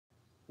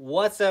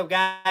What's up,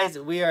 guys?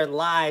 We are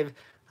live.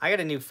 I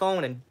got a new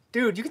phone, and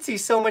dude, you can see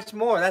so much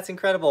more. That's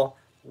incredible.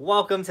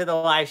 Welcome to the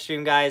live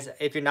stream, guys.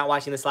 If you're not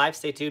watching this live,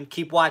 stay tuned.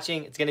 Keep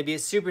watching. It's going to be a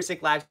super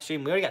sick live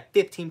stream. We already got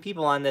 15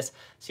 people on this,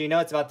 so you know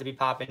it's about to be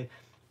popping.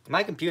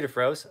 My computer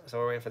froze, so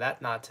we're waiting for that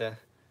not to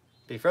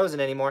be frozen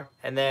anymore.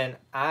 And then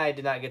I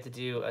did not get to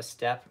do a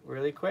step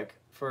really quick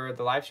for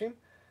the live stream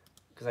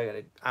because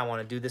I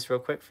want to do this real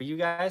quick for you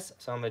guys.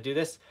 So I'm going to do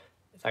this.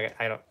 It's like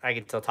I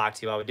can still talk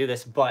to you while we do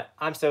this, but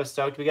I'm so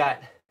stoked. We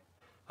got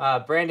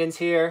Brandon's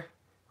here.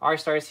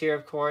 R-Star's here,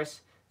 of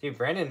course. Dude,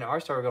 Brandon and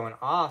R-Star are going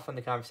off on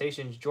the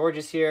conversations. George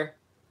is here.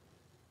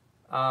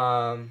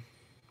 Blue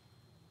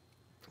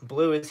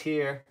is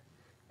here.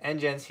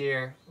 Engen's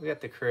here. We got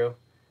the crew.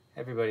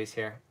 Everybody's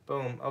here.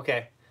 Boom.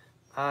 Okay.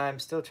 I'm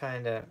still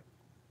trying to...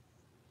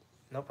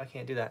 Nope, I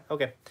can't do that.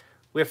 Okay.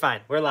 We're fine.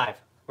 We're live.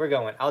 We're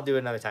going. I'll do it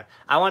another time.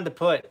 I wanted to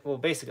put... Well,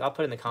 basically, I'll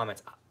put it in the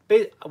comments.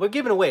 We're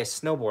giving away a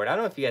snowboard. I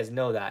don't know if you guys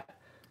know that,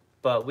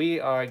 but we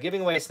are giving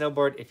away a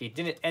snowboard. If you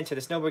didn't enter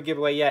the snowboard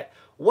giveaway yet,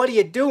 what are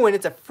you doing?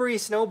 It's a free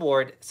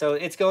snowboard. So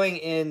it's going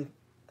in,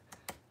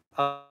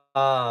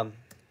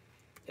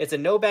 it's a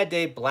No Bad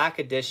Day Black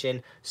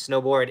Edition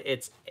snowboard.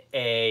 It's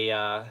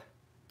a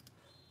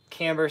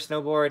camber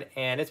snowboard,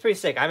 and it's pretty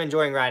sick. I'm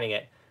enjoying riding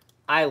it.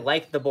 I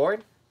like the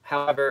board.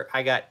 However,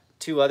 I got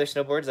two other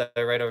snowboards that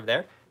are right over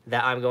there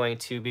that I'm going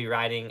to be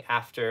riding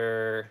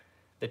after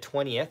the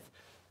 20th.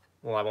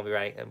 Well, I won't be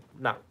riding,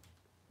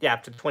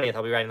 after the 20th,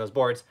 I'll be riding those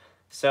boards.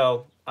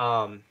 So,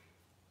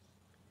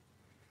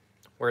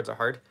 words are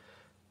hard.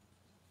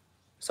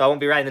 So I won't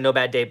be riding the No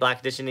Bad Day Black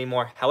Edition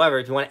anymore. However,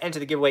 if you want to enter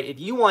the giveaway, if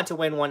you want to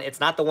win one, it's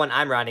not the one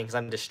I'm riding because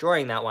I'm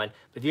destroying that one.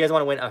 But if you guys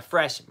want to win a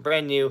fresh,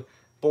 brand new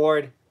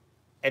board,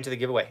 enter the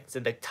giveaway. It's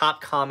in the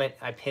top comment.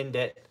 I pinned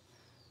it.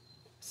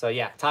 So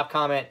yeah, top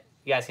comment.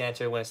 You guys can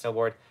enter to win a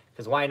snowboard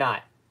because why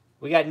not?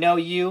 We got No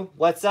You.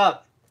 What's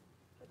up?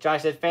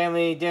 Josh said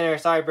family dinner.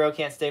 Sorry, bro.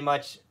 Can't stay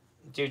much.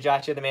 Dude,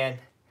 Josh, you're the man.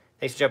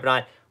 Thanks for jumping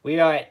on. We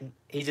are at,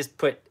 he just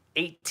put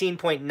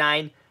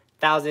 18.9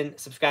 thousand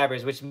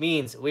subscribers, which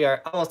means we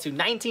are almost to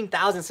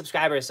 19,000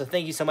 subscribers. So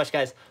thank you so much,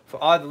 guys,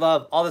 for all the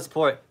love, all the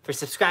support, for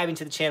subscribing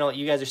to the channel.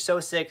 You guys are so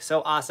sick,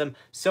 so awesome.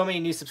 So many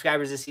new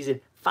subscribers this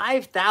season.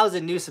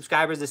 5,000 new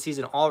subscribers this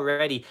season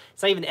already.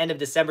 It's not even the end of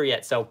December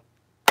yet. So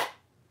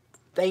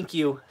thank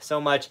you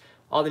so much.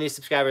 All the new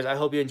subscribers. I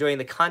hope you're enjoying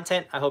the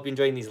content. I hope you're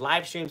enjoying these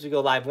live streams. We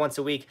go live once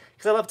a week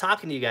because I love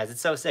talking to you guys.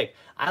 It's so sick.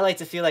 I like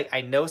to feel like I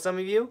know some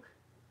of you.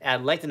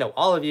 And I'd like to know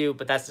all of you,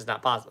 but that's just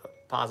not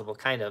possible,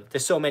 kind of.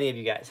 There's so many of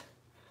you guys.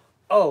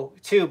 Oh,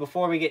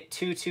 before we get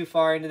too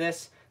far into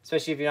this,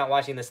 especially if you're not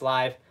watching this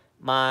live,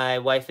 my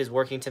wife is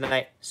working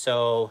tonight,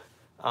 so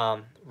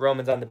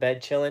Roman's on the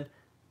bed chilling.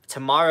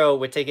 Tomorrow,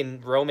 we're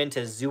taking Roman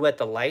to Zoo at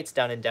the Lights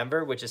down in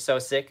Denver, which is so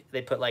sick.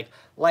 They put, like,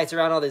 lights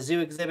around all the zoo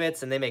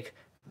exhibits, and they make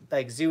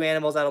like zoo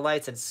animals out of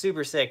lights. It's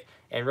super sick,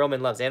 and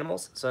Roman loves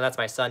animals, so that's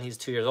my son. He's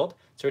 2 years old,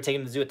 so we're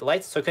taking him to Zoo at the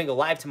Lights, so I couldn't go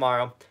live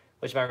tomorrow,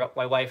 which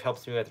my wife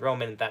helps me with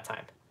Roman at that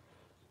time.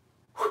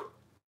 Whew.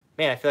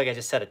 Man, I feel like I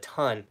just said a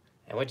ton,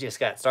 and we just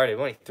got started.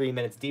 We're only 3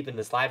 minutes deep in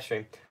this live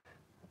stream.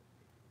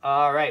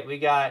 All right, we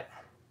got...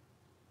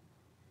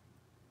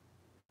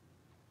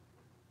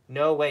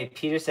 No way.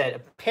 Peter said,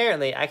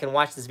 apparently I can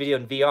watch this video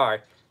in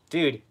VR.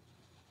 Dude,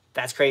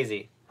 that's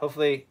crazy.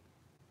 Hopefully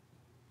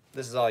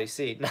this is all you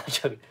see. No, I'm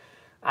joking.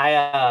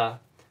 I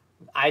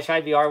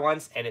tried VR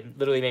once, and it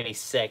literally made me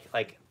sick,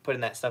 like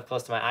putting that stuff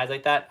close to my eyes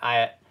like that.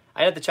 I'd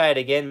have to try it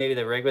again. Maybe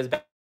the rig was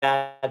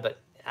bad, but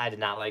I did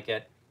not like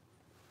it.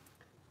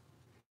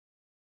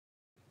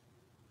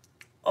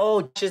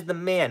 Oh, Josh is the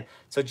man.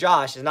 So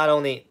Josh is not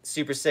only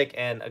super sick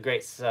and a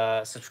great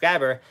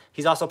subscriber,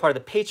 he's also part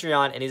of the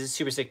Patreon, and he's a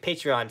super sick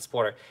Patreon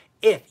supporter.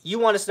 If you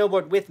want to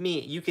snowboard with me,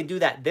 you can do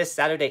that this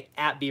Saturday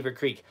at Beaver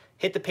Creek.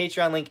 Hit the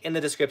Patreon link in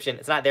the description.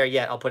 It's not there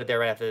yet. I'll put it there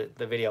right after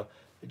the video.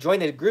 Join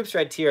the Group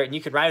Shred tier, and you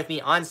can ride with me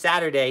on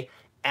Saturday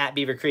at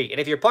Beaver Creek. And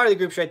if you're part of the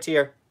Group Shred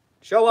tier,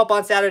 show up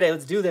on Saturday.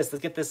 Let's do this.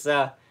 Let's get this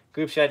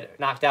Group Shred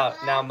knocked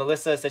out. Now,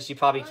 Melissa said she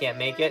probably can't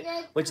make it,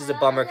 which is a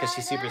bummer because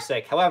she's super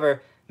sick.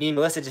 However, me and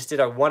Melissa just did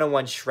our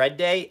one-on-one shred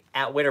day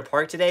at Winter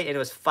Park today, and it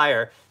was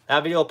fire.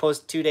 That video will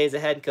post 2 days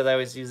ahead because I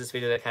always use this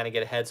video to kind of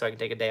get ahead so I can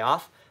take a day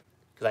off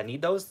because I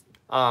need those.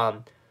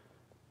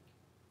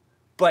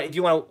 But if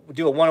you want to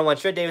do a one-on-one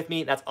shred day with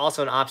me, that's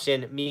also an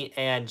option. Me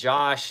and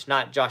Josh,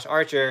 not Josh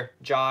Archer,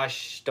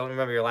 Josh, don't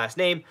remember your last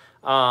name.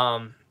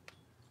 I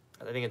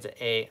think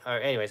it's or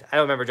anyways, I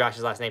don't remember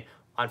Josh's last name.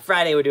 On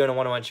Friday, we're doing a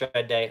one-on-one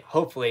shred day.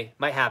 Hopefully,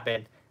 might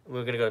happen.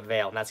 We're going to go to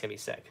Vail, and that's going to be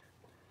sick.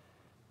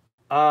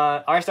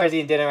 R-Star's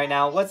eating dinner right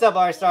now. What's up,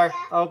 R-Star?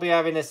 I hope you're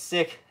having a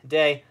sick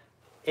day.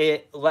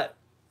 Let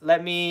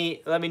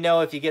me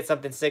know if you get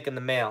something sick in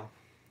the mail.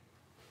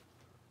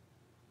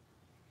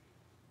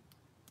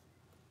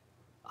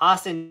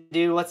 Austin,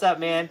 dude, what's up,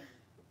 man?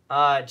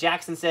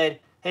 Jackson said,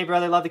 hey,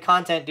 brother, love the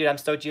content. Dude, I'm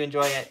stoked you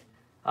enjoy it.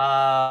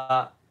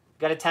 Got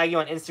to tag you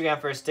on Instagram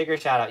for a sticker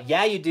shout-out.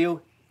 Yeah, you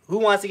do. Who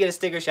wants to get a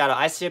sticker shout-out?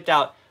 I shipped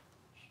out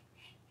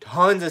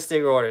tons of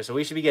sticker orders, so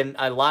we should be getting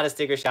a lot of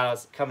sticker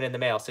shout-outs coming in the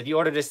mail. So if you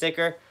ordered a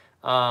sticker,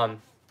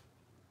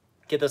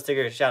 get those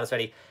sticker shoutouts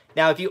ready.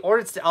 Now, if you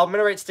ordered, I'm going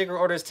to write sticker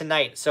orders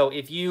tonight. So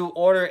if you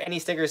order any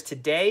stickers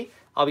today,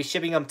 I'll be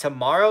shipping them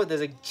tomorrow.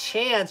 There's a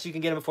chance you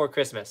can get them before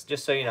Christmas,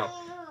 just so you know.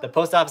 The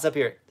post office up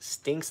here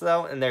stinks,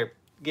 though, and they're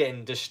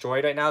getting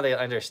destroyed right now. They're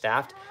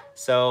understaffed.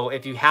 So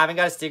if you haven't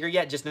got a sticker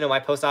yet, just know my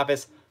post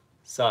office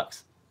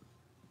sucks.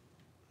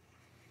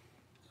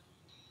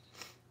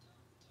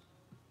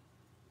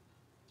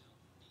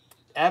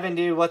 Evan,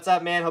 dude, what's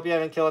up, man? Hope you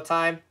haven't killed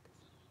time.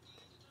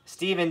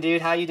 Steven,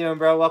 dude, how you doing,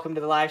 bro? Welcome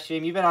to the live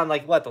stream. You've been on,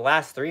 like, what, the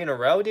last 3 in a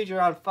row? Dude, you're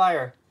on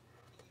fire.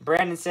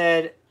 Brandon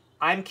said,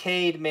 I'm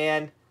Cade,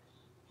 man.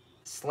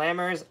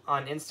 Slammers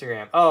on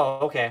Instagram. Oh,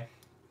 okay.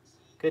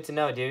 Good to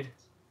know, dude.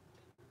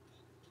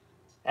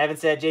 Evan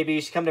said, JB,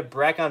 you should come to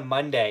Breck on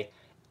Monday.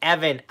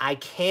 Evan, I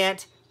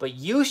can't, but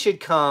you should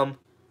come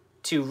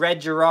to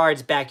Red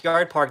Gerard's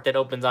backyard park that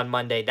opens on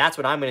Monday. That's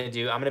what I'm going to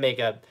do. I'm going to make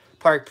a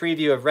park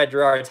preview of Red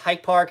Gerard's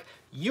hike park.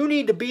 You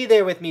need to be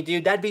there with me,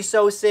 dude. That'd be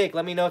so sick.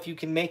 Let me know if you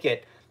can make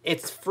it.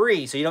 It's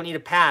free, so you don't need a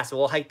pass.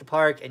 We'll hike the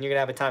park, and you're going to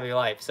have a time of your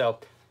life. So,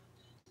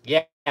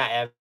 yeah,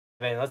 Evan,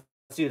 let's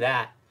do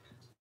that.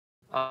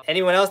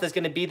 Anyone else that's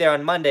going to be there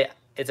on Monday,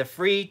 it's a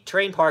free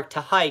train park to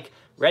hike.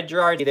 Red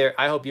Gerard, there.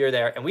 I hope you're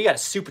there. And we got a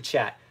super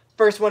chat.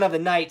 First one of the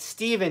night.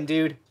 Steven,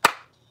 dude.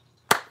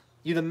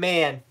 You the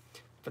man.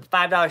 For the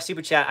 $5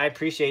 super chat, I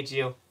appreciate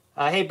you.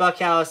 Hey,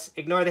 Buckhouse,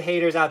 ignore the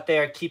haters out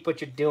there. Keep what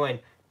you're doing.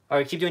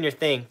 Or keep doing your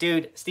thing.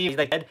 Dude, Steve,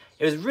 like, it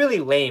was really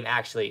lame,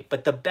 actually.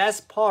 But the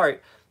best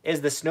part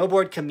is the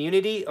snowboard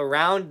community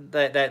around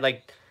the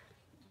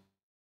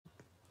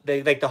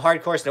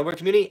hardcore snowboard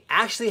community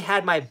actually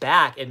had my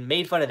back and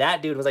made fun of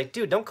that dude. Was like,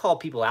 dude, don't call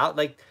people out.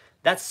 Like,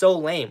 that's so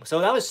lame. So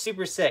that was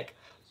super sick.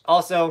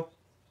 Also,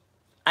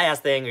 I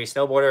asked the angry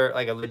snowboarder,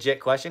 like, a legit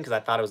question because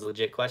I thought it was a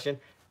legit question.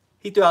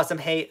 He threw out some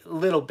hate, a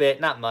little bit,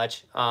 not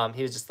much.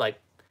 He was just like,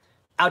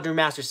 Outdoor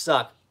Masters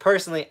suck.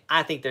 Personally,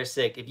 I think they're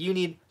sick. If you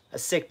need a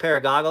sick pair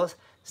of goggles,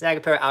 snag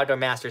a pair of Outdoor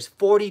Masters.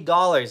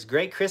 $40.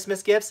 Great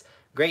Christmas gifts,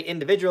 great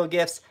individual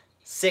gifts,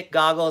 sick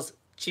goggles,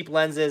 cheap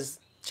lenses.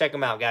 Check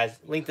them out, guys.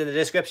 Linked in the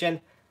description.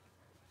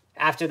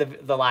 After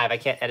the live. I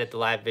can't edit the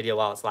live video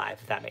while it's live,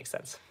 if that makes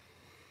sense.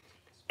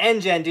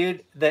 Engen,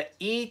 dude. The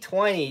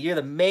E20. You're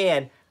the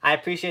man. I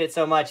appreciate it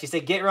so much. He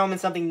said, get Roman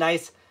something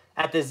nice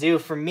at the zoo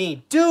for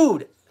me.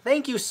 Dude,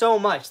 thank you so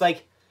much.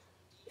 Like,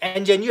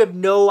 Engen, you have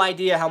no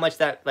idea how much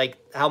that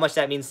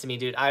means to me,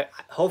 dude.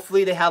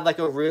 Hopefully they have like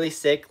a really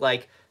sick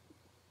like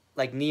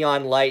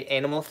neon light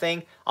animal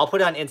thing. I'll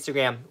put it on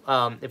Instagram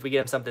if we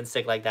get him something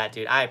sick like that,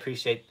 dude. I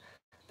appreciate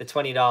the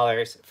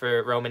 $20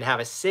 for Roman. Have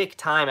a sick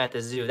time at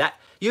the zoo. That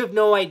you have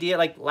no idea.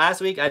 Like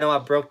last week, I know I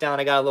broke down.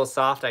 I got a little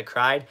soft. I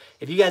cried.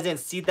 If you guys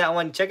didn't see that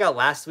one, check out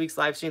last week's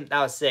live stream.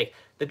 That was sick.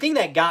 The thing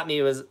that got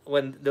me was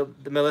when the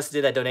Melissa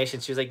did that donation.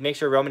 She was like, make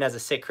sure Roman has a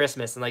sick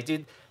Christmas. And like,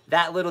 dude,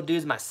 that little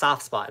dude's my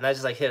soft spot. And I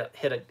just like hit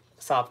a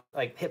soft,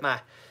 like hit my,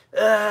 you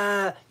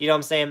know what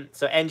I'm saying?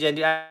 So Engen,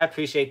 dude, I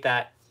appreciate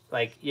that.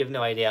 Like, you have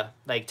no idea.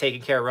 Like,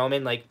 taking care of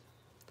Roman. Like,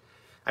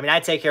 I mean,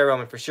 I take care of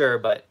Roman for sure,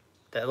 but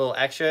that little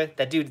extra,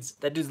 that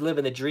dude's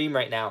living the dream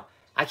right now.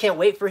 I can't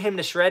wait for him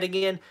to shred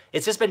again.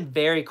 It's just been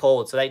very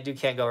cold, so that dude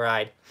can't go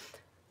ride.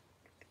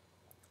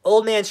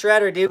 Old Man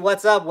Shredder, dude,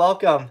 what's up?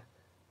 Welcome.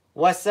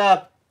 What's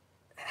up?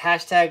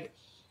 Hashtag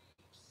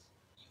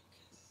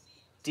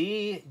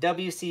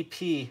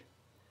DWCP.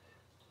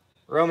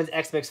 Roman's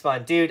X-Mix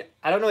Fun. Dude,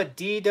 I don't know what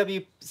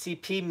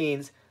DWCP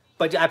means,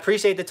 but I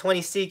appreciate the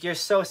 20 Seek. You're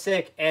so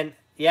sick. And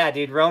yeah,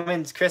 dude,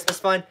 Roman's Christmas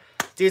Fun.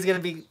 Dude's going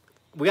to be...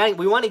 We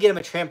want to get him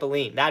a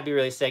trampoline. That'd be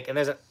really sick. And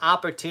there's an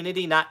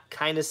opportunity, not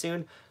kind of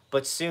soon,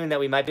 but soon, that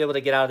we might be able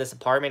to get out of this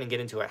apartment and get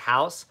into a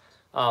house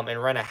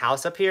and rent a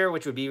house up here,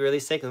 which would be really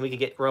sick. And we could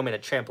get Roman a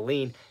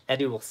trampoline. That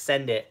dude will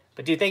send it.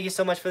 But dude, thank you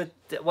so much for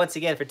once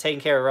again for taking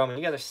care of Roman.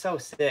 You guys are so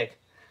sick.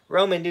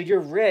 Roman, dude, you're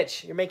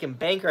rich. You're making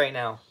bank right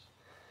now.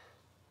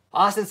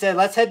 Austin said,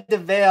 let's head to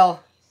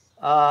Vail.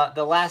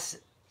 The last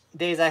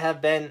days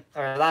have been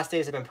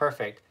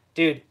perfect.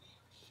 Dude,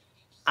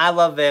 I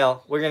love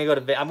Vail. We're going to go to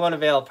Vail. I'm going to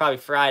Vail probably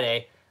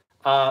Friday.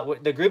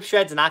 The group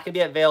shred's not going to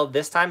be at Vail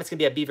this time. It's going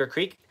to be at Beaver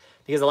Creek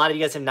because a lot of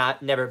you guys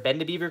have never been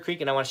to Beaver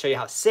Creek, and I want to show you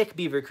how sick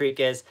Beaver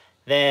Creek is.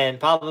 Then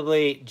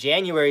probably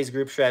January's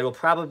group shred will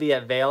probably be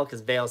at Vail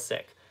because Vail's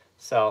sick.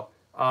 So,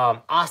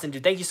 Austin,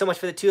 dude, thank you so much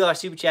for the $2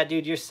 super chat,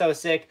 dude. You're so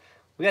sick.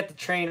 We got the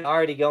train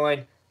already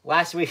going.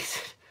 Last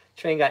week's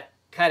train got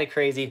kind of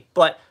crazy,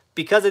 but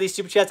because of these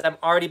super chats, I'm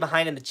already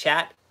behind in the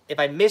chat. If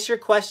I miss your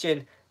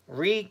question,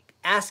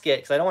 re-ask it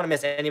because I don't want to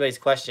miss anybody's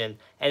question.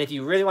 And if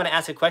you really want to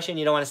ask a question,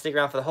 you don't want to stick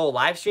around for the whole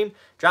live stream,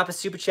 drop a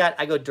super chat.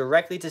 I go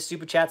directly to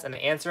super chats and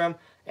answer them.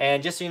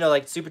 And just so you know,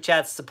 like, super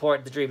chats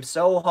support the dream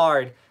so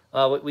hard.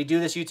 We do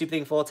this YouTube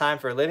thing full time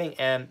for a living,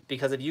 and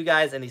because of you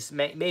guys and these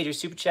major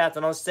super chats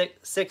and all this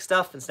sick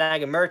stuff and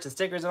snagging merch and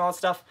stickers and all that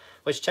stuff,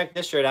 which check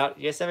this shirt out.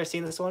 You guys ever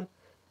seen this one?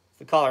 It's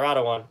the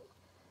Colorado one.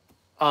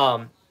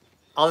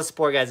 All the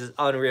support, guys, is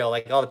unreal.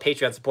 Like all the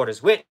Patreon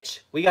supporters,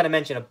 which we got to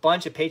mention a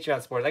bunch of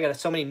Patreon supporters. I got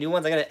so many new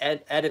ones. I got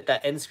to edit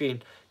that end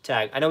screen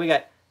tag. I know we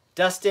got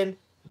Dustin,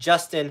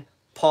 Justin,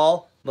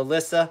 Paul,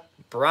 Melissa,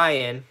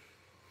 Brian,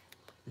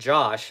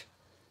 Josh.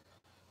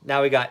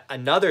 Now we got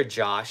another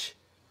Josh.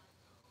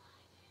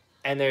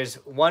 And there's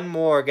one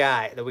more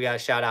guy that we gotta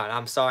shout out.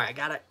 I'm sorry, I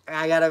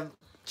gotta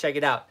check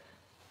it out.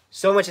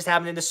 So much is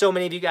happening to so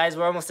many of you guys.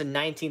 We're almost to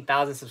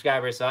 19,000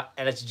 subscribers,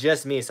 and it's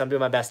just me, so I'm doing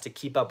my best to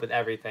keep up with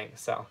everything.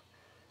 So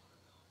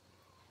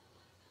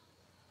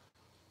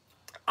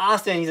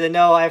Austin, he said,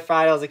 no, I have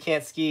finals, I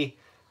can't ski.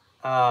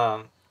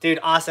 Dude,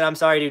 Austin, I'm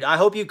sorry, dude. I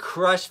hope you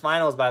crush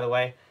finals, by the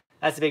way.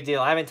 That's a big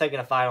deal. I haven't taken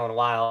a final in a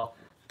while.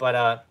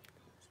 But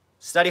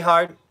study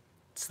hard,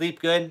 sleep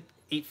good,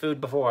 eat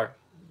food before.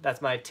 That's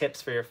my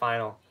tips for your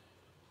final.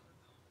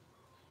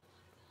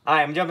 All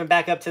right, I'm jumping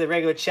back up to the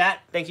regular chat.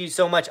 Thank you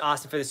so much,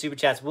 Austin, for the super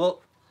chats.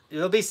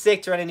 It'll be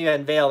sick to run into you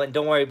in Vail, and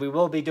don't worry, we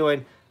will be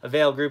doing a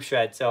Vail group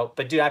shred. So,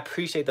 but dude, I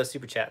appreciate those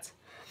super chats.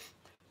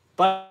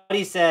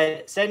 Buddy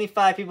said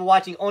 75 people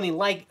watching, only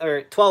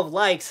 12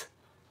 likes.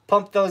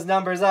 Pump those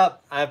numbers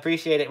up. I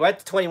appreciate it. We're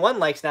at 21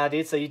 likes now,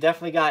 dude. So you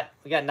definitely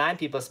we got 9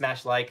 people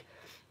smash like.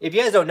 If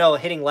you guys don't know,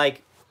 hitting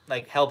like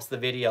helps the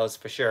videos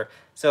for sure.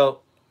 So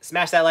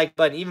smash that like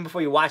button even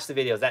before you watch the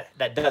videos.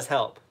 That does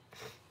help.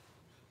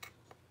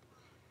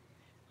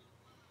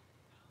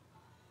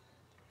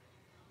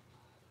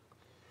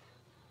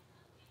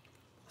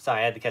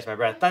 Sorry, I had to catch my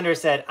breath. Thunder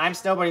said, I'm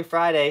snowboarding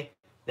Friday.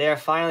 They are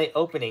finally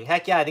opening.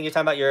 Heck yeah, I think you're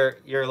talking about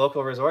your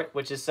local resort,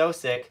 which is so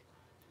sick.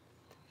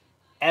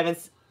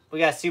 Evans, we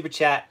got a super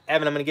chat.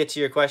 Evan, I'm going to get to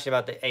your question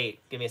about the 8.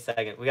 Give me a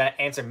second. We got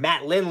to answer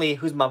Matt Lindley,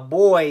 who's my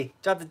boy.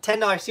 Dropped a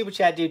 $10 super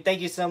chat, dude.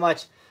 Thank you so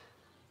much.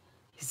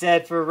 He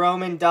said, for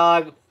Roman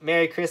Dog,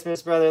 Merry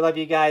Christmas, brother. Love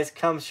you guys.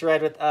 Come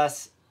shred with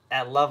us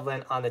at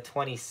Loveland on the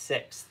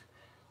 26th.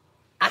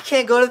 I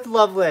can't go to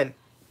Loveland.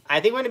 I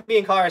think we're going to be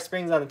in Colorado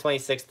Springs on the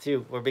 26th,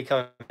 too. We're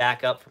coming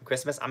back up from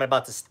Christmas. I'm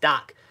about to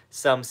stock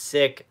some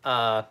sick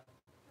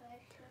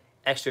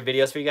extra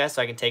videos for you guys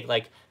so I can take,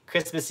 like,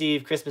 Christmas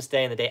Eve, Christmas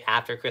Day, and the day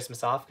after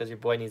Christmas off because your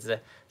boy needs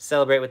to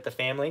celebrate with the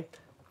family.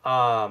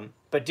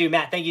 But, dude,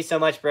 Matt, thank you so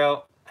much,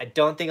 bro. I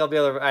don't think I'll be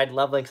able to ride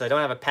Loveland because I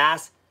don't have a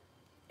pass.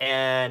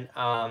 And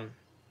I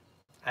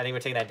think we're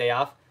taking that day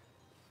off.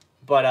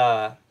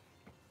 But,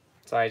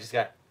 sorry, I just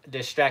got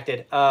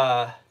distracted.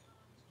 But,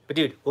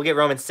 dude, we'll get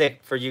Roman sick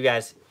for you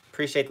guys.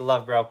 Appreciate the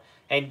love, bro.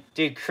 And,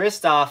 dude,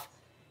 Christoph,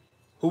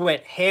 who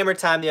went hammer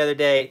time the other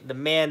day, the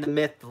man, the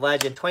myth, the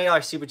legend,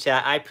 $20 super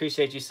chat. I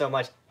appreciate you so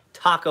much.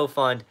 Taco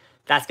Fund,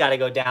 that's got to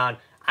go down.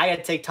 I got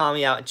to take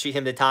Tommy out and treat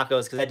him to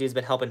tacos because that dude's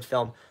been helping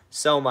film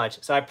so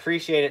much. So I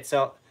appreciate it.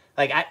 So,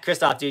 like,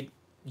 Christoph, dude,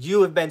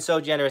 you have been so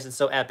generous and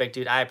so epic,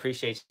 dude. I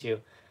appreciate you.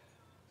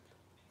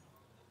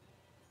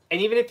 And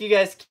even if you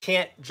guys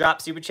can't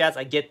drop super chats,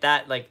 I get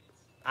that. Like,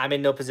 I'm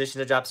in no position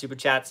to drop super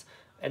chats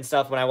and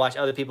stuff when I watch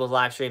other people's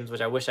live streams,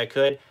 which I wish I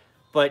could.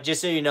 But just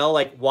so you know,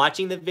 like,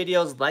 watching the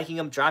videos, liking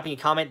them, dropping a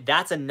comment,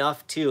 that's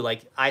enough, too.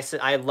 Like,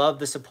 I love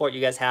the support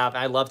you guys have.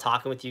 I love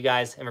talking with you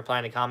guys and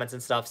replying to comments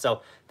and stuff.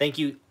 So thank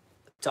you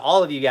to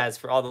all of you guys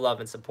for all the love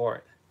and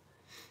support.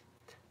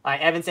 All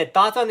right, Evan said,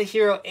 thoughts on the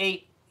Hero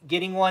 8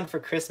 getting one for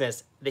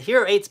Christmas? The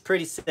Hero 8's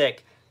pretty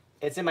sick.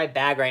 It's in my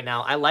bag right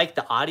now. I like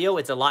the audio.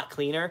 It's a lot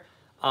cleaner.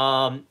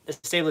 The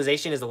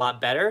stabilization is a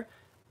lot better.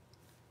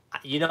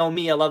 You know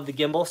me, I love the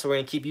gimbal, so we're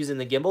going to keep using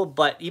the gimbal.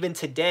 But even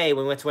today,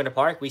 when we went to Winter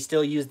Park, we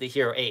still used the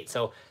Hero 8.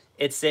 So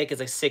it's sick. It's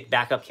a sick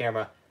backup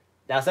camera.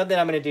 Now, something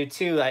I'm going to do,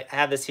 too, I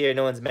have this here.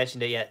 No one's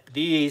mentioned it yet.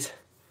 This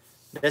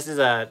is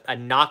a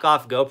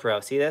knockoff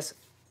GoPro. See this?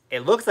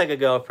 It looks like a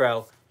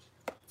GoPro.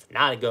 It's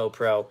not a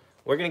GoPro.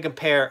 We're going to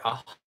compare a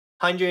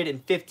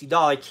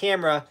 $150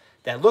 camera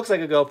that looks like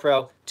a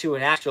GoPro to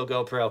an actual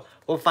GoPro.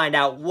 We'll find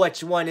out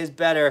which one is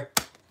better.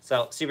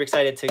 So super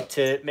excited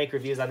to make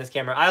reviews on this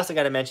camera. I also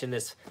got to mention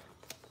this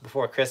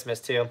before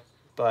Christmas too.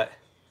 But,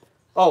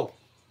 oh,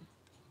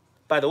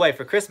 by the way,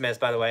 for Christmas,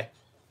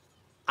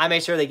 I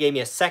made sure they gave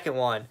me a second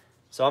one.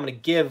 So I'm going to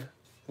give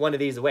one of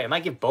these away. I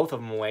might give both of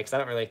them away because I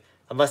don't really,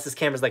 unless this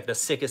camera's like the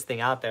sickest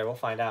thing out there, we'll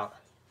find out.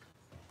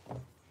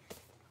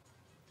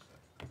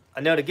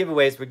 A note of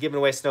giveaways, we're giving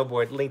away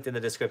snowboard, linked in the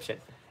description.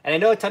 And I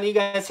know a ton of you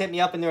guys hit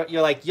me up and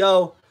you're like,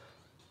 yo,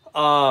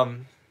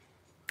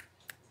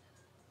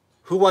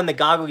 who won the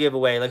goggle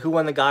giveaway? Like, who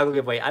won the goggle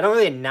giveaway? I don't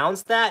really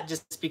announce that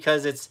just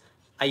because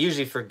I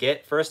usually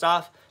forget, first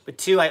off. But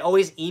two, I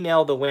always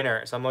email the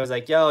winner. So I'm always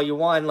like, yo, you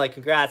won, like,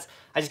 congrats.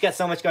 I just got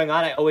so much going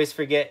on, I always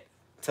forget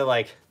to,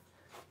 like,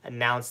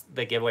 announce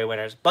the giveaway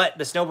winners. But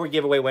the snowboard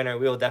giveaway winner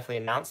we will definitely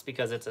announce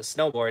because it's a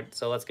snowboard.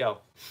 So let's go.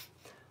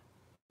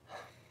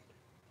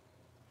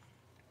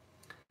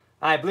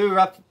 All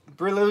right,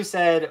 Blue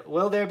said,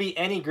 will there be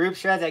any group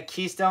shreds at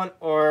Keystone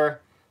or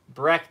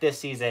Breck this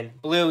season?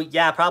 Blue,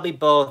 yeah, probably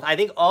both. I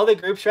think all the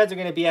group shreds are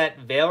going to be at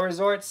Vail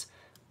Resorts.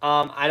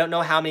 I don't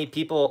know how many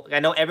people. I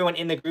know everyone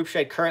in the group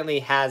shred currently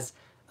has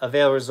a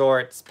Vail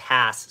Resorts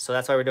pass, so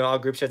that's why we're doing all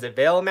group shreds at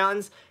Vail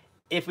Mountains.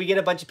 If we get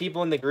a bunch of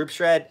people in the group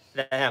shred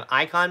that have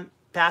Icon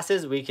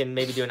passes, we can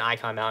maybe do an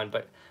Icon Mountain.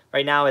 But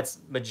right now it's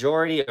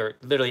majority or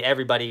literally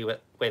everybody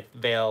with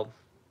Vail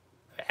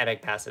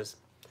Epic passes.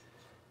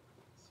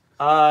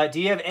 Do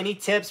you have any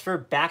tips for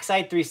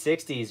backside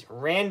 360s?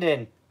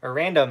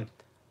 Random.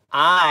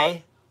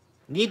 I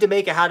need to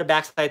make a how to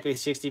backside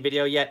 360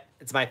 video yet.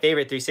 It's my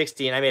favorite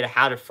 360, and I made a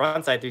how to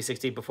frontside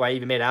 360 before I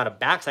even made a how to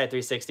backside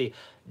 360.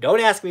 Don't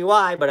ask me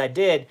why, but I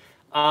did.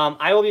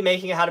 I will be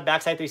making a how to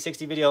backside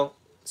 360 video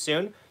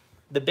soon.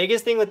 The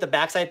biggest thing with the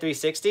backside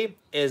 360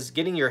 is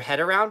getting your head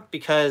around,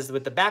 because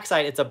with the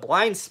backside, it's a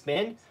blind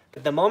spin.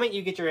 But the moment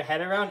you get your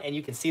head around and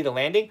you can see the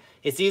landing,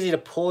 it's easy to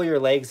pull your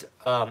legs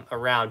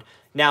around.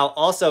 Now,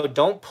 also,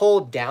 don't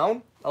pull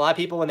down. A lot of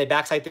people, when they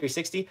backside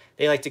 360,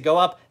 they like to go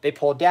up, they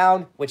pull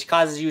down, which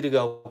causes you to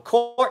go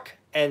cork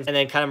and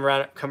then come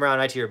around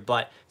right to your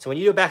butt. So when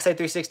you do a backside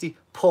 360,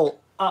 pull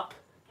up,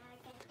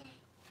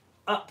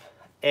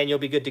 and you'll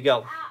be good to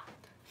go.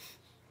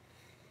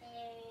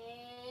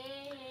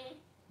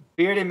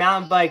 Bearded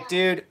Mountain Bike,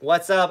 dude,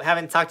 what's up?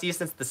 Haven't talked to you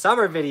since the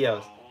summer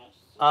videos.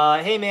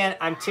 Hey man,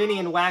 I'm tuning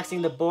and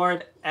waxing the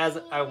board as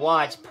I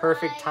watch.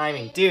 Perfect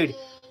timing. Dude,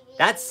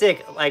 that's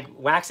sick. Like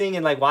waxing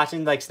and like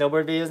watching like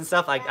snowboard videos and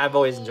stuff. Like I've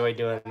always enjoyed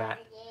doing that.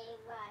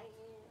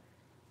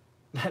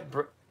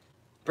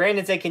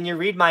 Brandon said, can you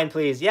read mine,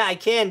 please? Yeah, I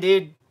can,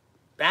 dude.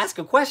 Ask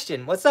a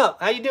question. What's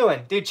up? How you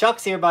doing? Dude,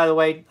 Chuck's here, by the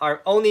way.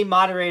 Our only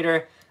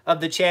moderator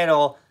of the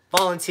channel.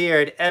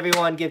 Volunteered.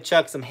 Everyone give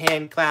Chuck some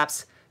hand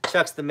claps.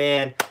 Chuck's the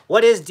man.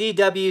 What is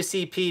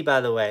DWCP,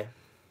 by the way?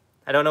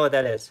 I don't know what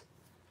that is.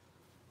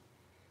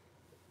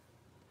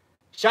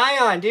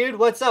 Cheyenne, dude,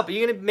 what's up? Are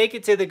you going to make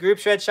it to the group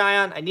shred,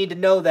 Cheyenne? I need to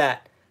know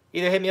that.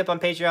 Either hit me up on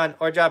Patreon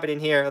or drop it in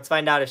here. Let's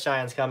find out if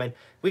Cheyenne's coming.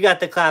 We got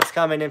the claps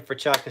coming in for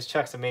Chuck because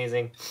Chuck's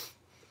amazing.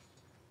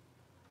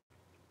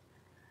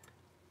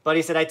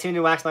 Buddy said, I tuned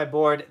and waxed my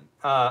board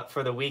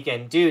for the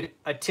weekend. Dude,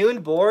 a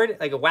tuned board,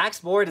 like a wax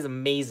board, is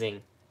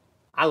amazing.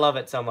 I love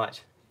it so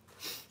much.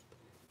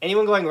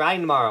 Anyone going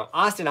riding tomorrow?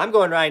 Austin, I'm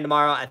going riding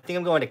tomorrow. I think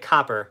I'm going to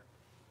Copper.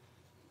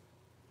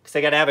 Because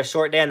I got to have a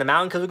short day on the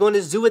mountain because we're going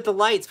to Zoo with the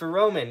Lights for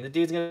Roman. The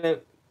dude's going to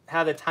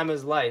have the time of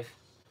his life.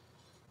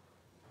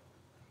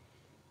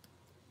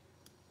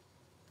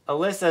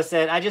 Alyssa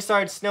said, I just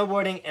started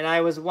snowboarding and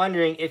I was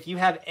wondering if you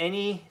have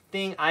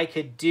anything I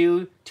could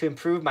do to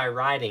improve my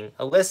riding.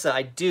 Alyssa,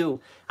 I do.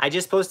 I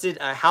just posted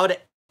a how to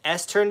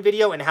S-turn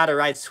video and how to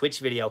ride switch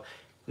video.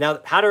 Now,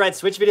 how to ride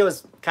switch video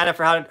is kind of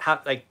for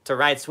how like to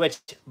ride switch,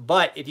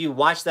 but if you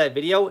watch that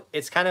video,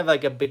 it's kind of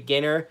like a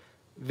beginner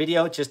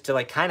video just to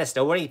like kind of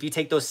snowboarding. If you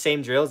take those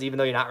same drills, even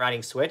though you're not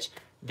riding switch,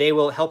 they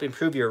will help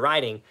improve your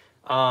riding.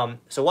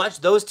 So watch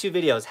those two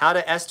videos, how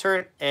to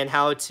S-turn and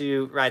how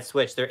to ride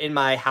switch. They're in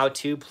my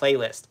how-to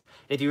playlist.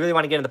 And if you really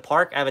want to get in the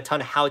park, I have a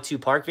ton of how-to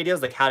park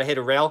videos, like how to hit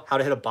a rail, how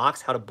to hit a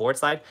box, how to board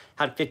slide,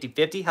 how to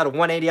 50-50, how to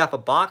 180 off a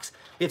box.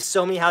 We have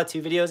so many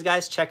how-to videos,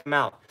 guys. Check them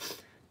out.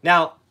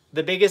 Now,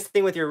 the biggest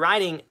thing with your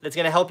riding that's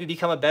going to help you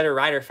become a better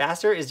rider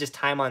faster is just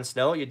time on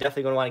snow. You're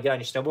definitely going to want to get on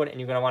your snowboard and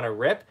you're going to want to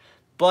rip.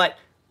 But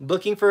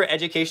looking for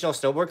educational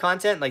snowboard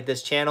content like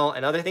this channel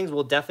and other things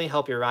will definitely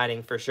help your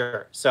riding for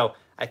sure. So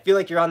I feel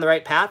like you're on the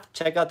right path.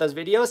 Check out those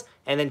videos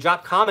and then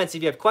drop comments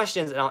if you have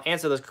questions and I'll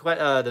answer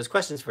those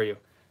questions for you.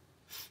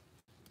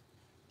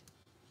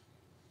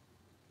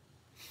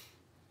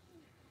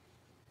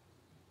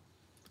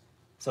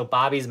 So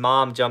Bobby's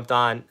mom jumped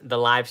on the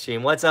live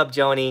stream. What's up,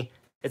 Joni?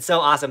 It's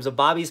so awesome. So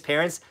Bobby's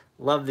parents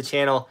love the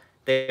channel.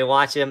 They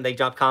watch him. They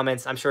drop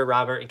comments. I'm sure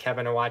Robert and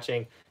Kevin are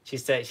watching. She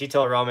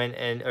told Roman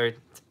or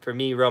for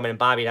me, Roman and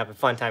Bobby to have a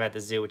fun time at the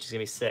zoo, which is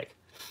gonna be sick.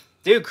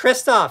 Dude,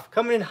 Christoph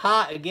coming in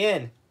hot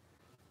again.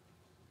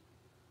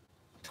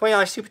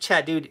 $20 super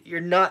chat, dude.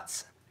 You're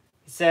nuts.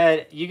 He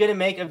said, you gonna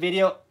make a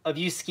video of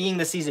you skiing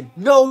this season?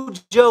 No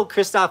joke,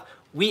 Christoph.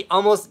 We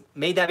almost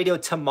made that video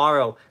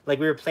tomorrow. Like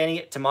we were planning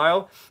it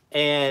tomorrow.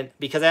 And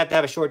because I have to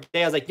have a short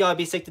day, I was like, yo, I'd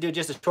be sick to do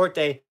just a short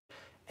day.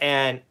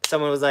 And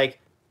someone was like,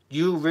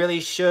 you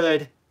really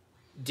should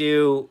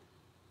do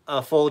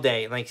a full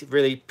day. Like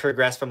really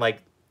progress from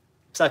like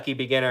sucky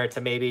beginner to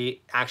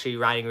maybe actually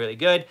riding really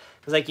good. I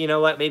was like, you know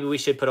what? Maybe we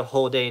should put a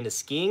whole day into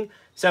skiing.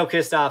 So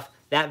Christoph,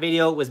 that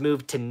video was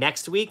moved to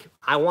next week.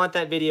 I want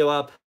that video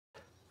up.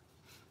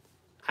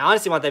 I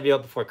honestly want that video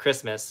up before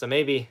Christmas. So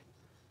maybe,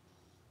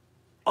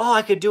 oh,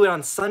 I could do it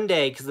on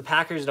Sunday because the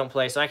Packers don't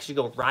play. So I actually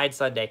go ride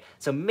Sunday.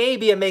 So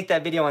maybe I make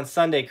that video on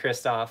Sunday,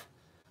 Christoph.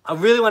 I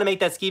really want to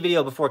make that ski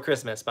video before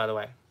Christmas, by the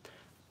way.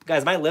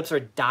 Guys, my lips are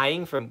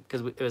dying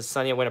because it was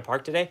sunny at Winter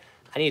Park today.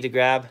 I need to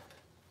grab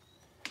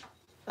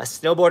a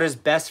snowboarder's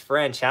best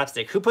friend,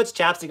 chapstick. Who puts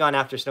chapstick on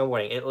after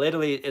snowboarding? It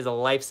literally is a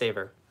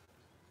lifesaver.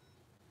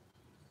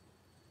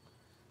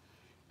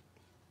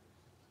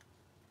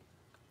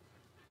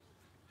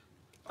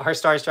 Our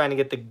star's trying to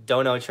get the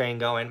dono train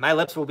going. My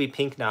lips will be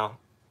pink now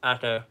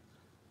after.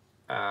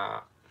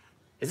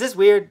 Is this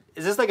weird?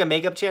 Is this like a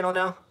makeup channel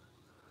now?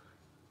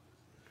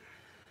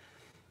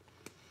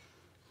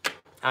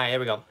 All right,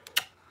 here we go.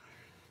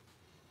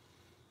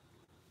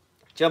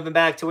 Jumping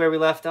back to where we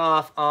left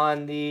off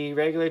on the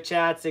regular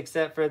chats,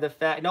 except for the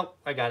fact... Nope,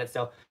 I got it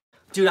still.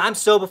 Dude, I'm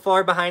so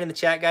far behind in the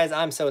chat, guys.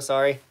 I'm so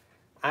sorry.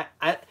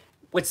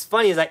 What's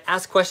funny is I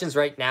ask questions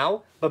right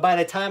now, but by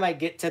the time I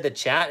get to the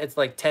chat, it's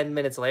like 10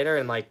 minutes later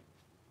and like,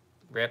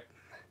 rip.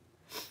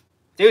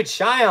 Dude,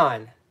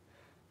 Cheyenne.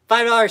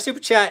 $5 super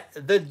chat.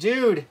 The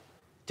dude.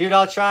 Dude,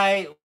 I'll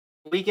try.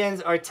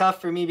 Weekends are tough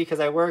for me because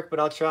I work, but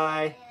I'll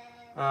try.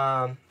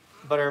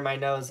 Butter my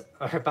nose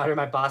or butter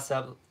my boss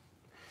up.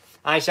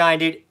 I shine,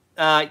 dude.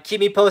 Keep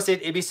me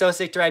posted. It'd be so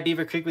sick to ride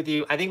Beaver Creek with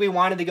you. I think we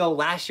wanted to go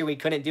last year. We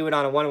couldn't do it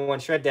on a one-on-one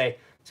shred day.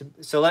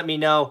 So let me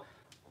know.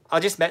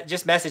 I'll just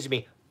message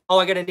me. Oh,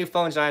 I got a new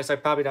phone, John, so I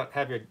probably don't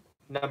have your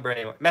number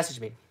anymore. Message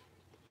me.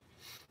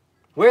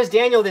 Where's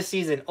Daniel this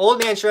season?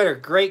 Old Man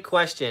Shredder, great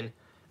question.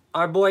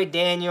 Our boy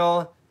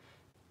Daniel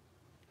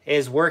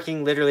is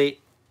working literally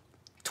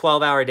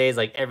 12-hour days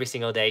like every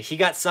single day. He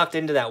got sucked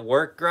into that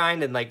work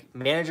grind and like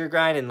manager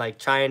grind and like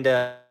trying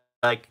to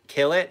like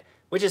kill it,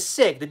 which is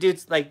sick. The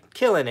dude's like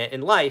killing it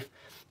in life,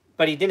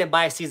 but he didn't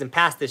buy a season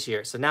pass this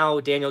year. So now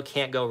Daniel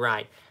can't go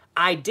ride.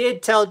 I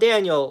did tell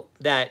Daniel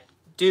that,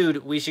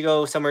 dude, we should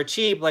go somewhere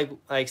cheap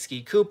like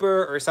Ski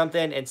Cooper or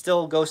something and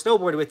still go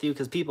snowboard with you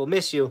because people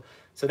miss you.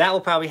 So that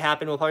will probably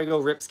happen. We'll probably go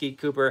rip Ski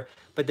Cooper.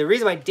 But the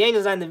reason why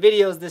Daniel's on the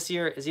videos this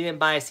year is he didn't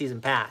buy a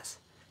season pass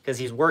because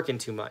he's working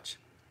too much.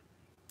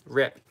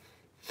 Rip.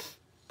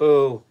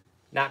 Boo.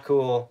 Not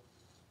cool.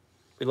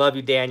 We love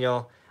you,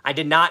 Daniel. I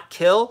did not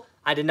kill.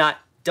 I did not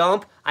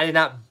dump. I did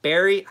not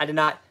bury. I did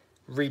not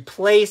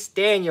replace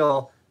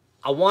Daniel.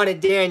 I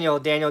wanted Daniel.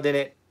 Daniel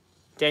didn't.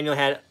 Daniel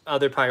had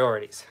other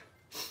priorities.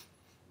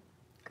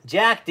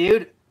 Jack,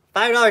 dude,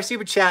 $5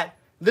 super chat.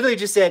 Literally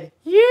just said,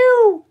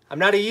 you. I'm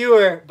not a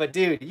youer, but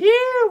dude,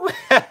 you.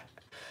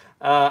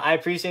 I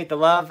appreciate the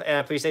love and I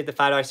appreciate the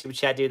 $5 super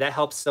chat, dude. That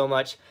helps so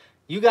much.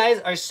 You guys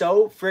are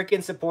so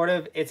freaking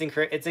supportive.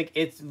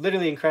 It's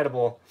literally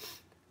incredible.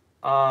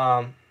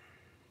 Cheyenne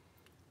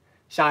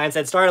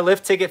said start a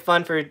lift ticket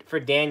fund for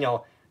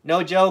Daniel.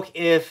 No joke.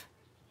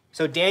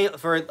 So Daniel,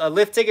 for a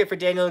lift ticket for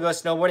Daniel to go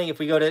snowboarding, if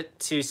we go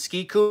to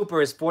Ski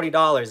Cooper is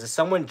 $40. If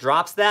someone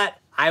drops that,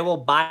 I will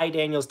buy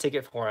Daniel's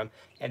ticket for him,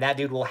 and that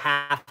dude will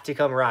have to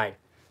come ride.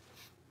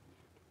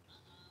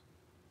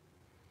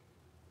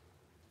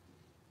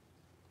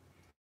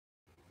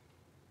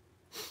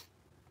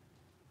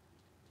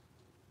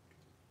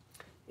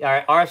 All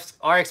right,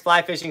 RX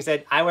Fly Fishing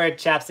said, I wear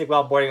chapstick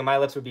while boarding and my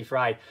lips would be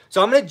fried.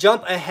 So I'm going to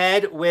jump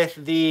ahead with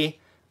the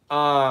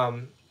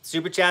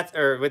super chats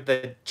or with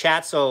the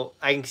chat so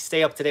I can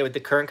stay up to date with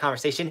the current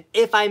conversation.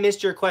 If I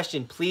missed your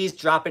question, please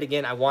drop it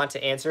again. I want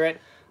to answer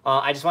it.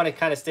 I just want to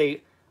kind of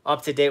stay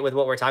up to date with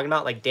what we're talking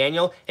about. Like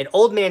Daniel, an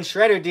Old Man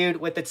Shredder, dude,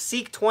 with the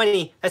Seek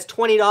 20, that's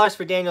 $20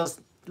 for Daniel's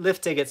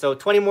lift ticket. So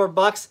 20 more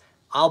bucks,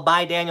 I'll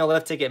buy Daniel a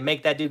lift ticket,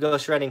 make that dude go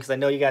shredding because I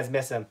know you guys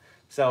miss him.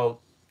 So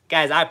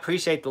guys, I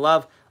appreciate the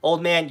love.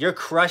 Old Man, you're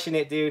crushing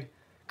it, dude.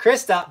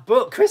 Christoph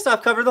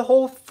covered the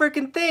whole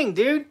freaking thing,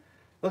 dude.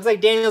 Looks like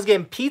Daniel's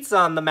getting pizza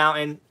on the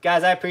mountain.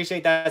 Guys, I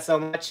appreciate that so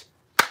much.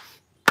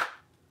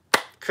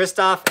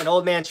 Christoph and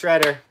Old Man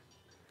Shredder.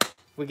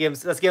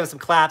 Let's give him some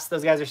claps.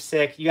 Those guys are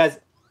sick. You guys,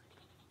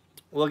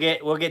 we'll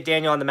get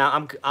Daniel on the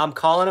mountain. I'm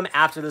calling him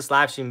after this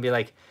live stream and be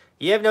like,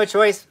 you have no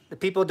choice. The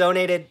people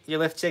donated. Your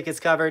lift ticket's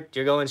covered.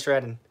 You're going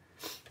shredding.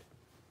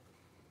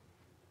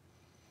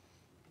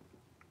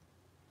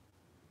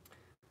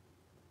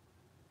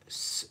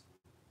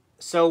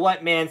 So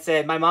what, man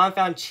said, my mom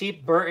found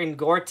cheap Burton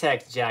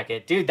Gore-Tex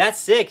jacket. Dude, that's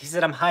sick. He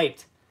said, I'm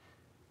hyped.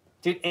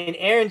 Dude, and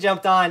Aaron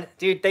jumped on.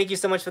 Dude, thank you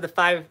so much for the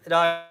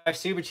 $5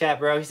 super chat,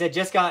 bro. He said,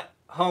 just got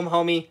home,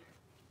 homie.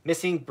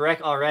 Missing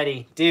Breck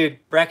already. Dude,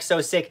 Breck's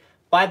so sick.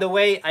 By the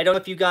way, I don't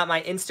know if you got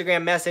my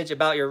Instagram message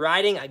about your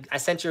riding. I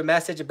sent you a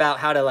message about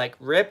how to, like,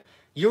 rip.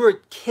 You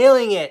were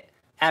killing it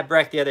at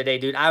Breck the other day,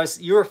 dude.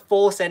 You were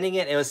full sending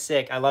it. It was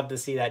sick. I love to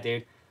see that,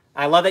 dude.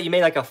 I love that you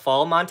made, like, a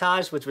fall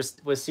montage, which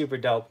was super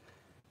dope.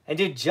 And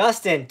dude,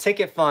 Justin,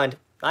 ticket fund.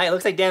 It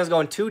looks like Daniel's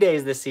going 2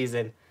 days this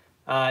season.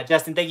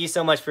 Justin, thank you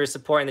so much for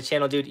supporting the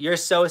channel, dude. You're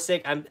so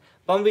sick. I'm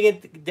bummed we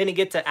didn't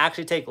get to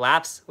actually take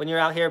laps when you're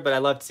out here, but I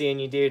loved seeing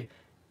you, dude.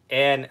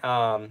 And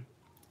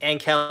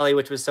Kelly,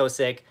 which was so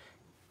sick.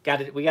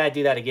 We gotta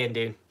do that again,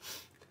 dude.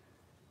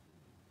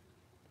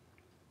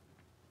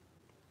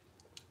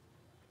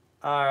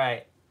 All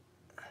right.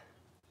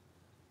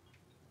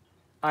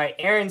 All right,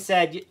 Aaron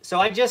said, so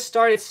I just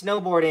started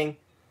snowboarding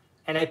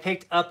and I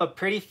picked it up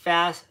pretty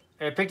fast.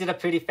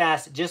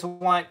 Just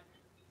want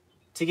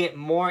to get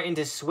more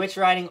into switch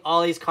riding,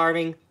 ollies,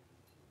 carving.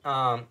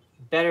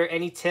 Better.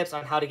 Any tips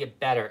on how to get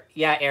better?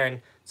 Yeah,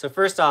 Aaron. So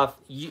first off,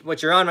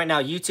 what you're on right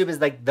now, YouTube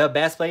is like the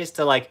best place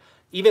to like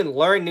even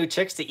learn new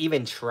tricks to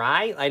even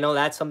try. I know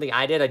that's something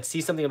I did. I'd see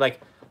something like,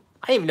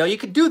 I didn't even know you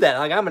could do that.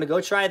 Like, I'm gonna go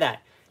try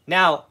that.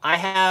 Now,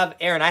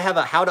 Aaron, I have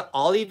a how to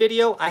ollie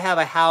video. I have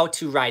a how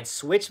to ride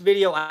switch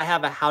video. I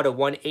have a how to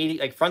 180,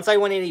 like frontside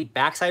 180,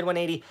 backside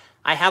 180.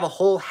 I have a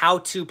whole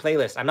how-to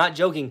playlist. I'm not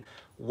joking.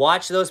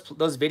 Watch those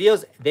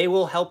videos. They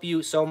will help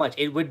you so much.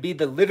 It would be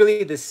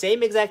literally the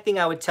same exact thing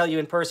I would tell you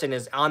in person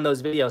is on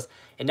those videos.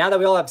 And now that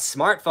we all have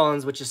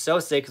smartphones, which is so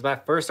sick, because when I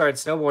first started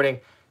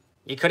snowboarding,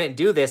 you couldn't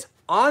do this.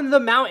 On the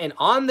mountain,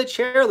 on the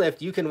chairlift,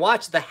 you can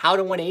watch the how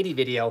to 180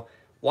 video.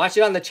 Watch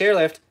it on the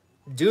chairlift,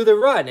 do the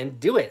run, and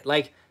do it.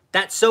 Like,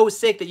 that's so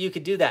sick that you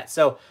could do that.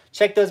 So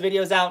check those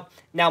videos out.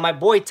 Now, my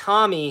boy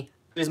Tommy,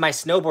 who is my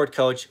snowboard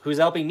coach, who's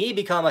helping me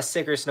become a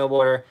sicker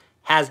snowboarder,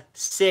 has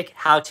sick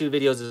how-to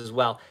videos as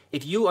well.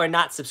 If you are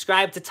not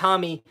subscribed to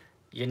Tommy,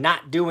 you're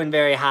not doing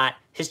very hot.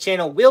 His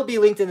channel will be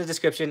linked in the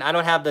description. I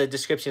don't have the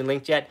description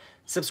linked yet.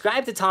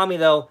 Subscribe to Tommy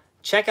though.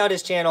 Check out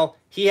his channel.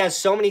 He has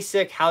so many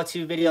sick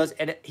how-to videos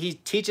and he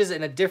teaches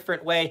in a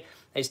different way.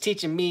 He's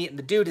teaching me.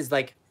 The dude is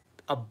like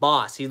a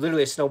boss. He's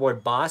literally a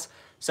snowboard boss.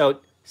 So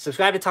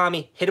subscribe to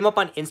Tommy. Hit him up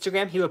on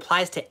Instagram. He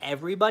replies to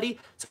everybody.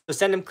 So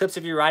send him clips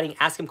of your riding.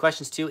 Ask him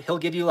questions too. He'll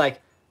give you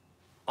like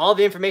all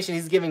the information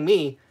he's giving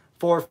me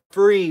for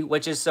free,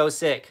 which is so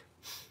sick.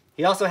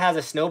 He also has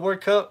a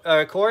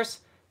snowboard course.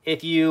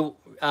 If you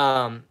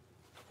want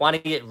to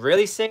get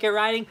really sick at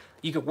riding,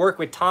 you could work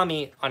with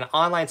Tommy on an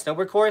online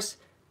snowboard course,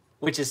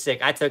 which is sick.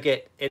 I took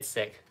it. It's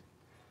sick.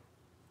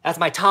 That's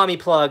my Tommy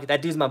plug.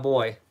 That dude's my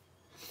boy.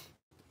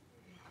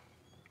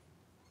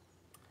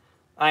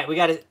 All right, we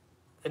got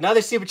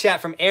another super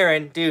chat from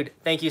Aaron. Dude,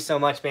 thank you so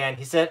much, man.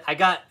 He said, I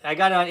got it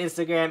on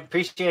Instagram.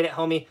 Appreciate it,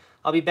 homie.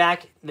 I'll be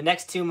back the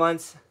next 2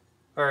 months,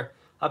 or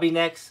I'll be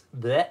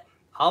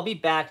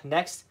back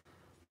next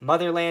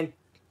Motherland,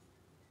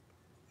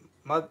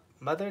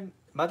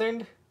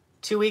 Mothern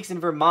 2 weeks in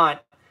Vermont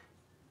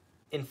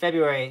in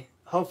February.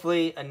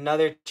 Hopefully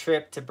another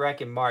trip to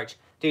Breck in March.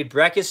 Dude,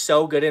 Breck is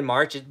so good in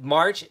March.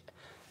 March,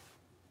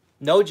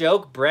 no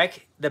joke,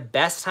 Breck, the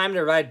best time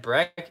to ride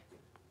Breck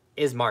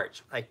is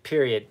March. Like,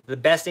 period. The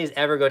best days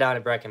ever go down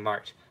at Breck in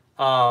March.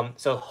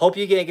 So hope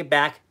you get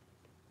back.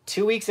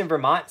 2 weeks in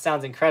Vermont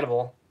sounds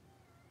incredible.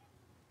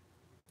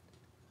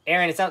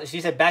 Aaron,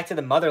 she said back to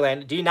the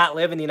motherland. Do you not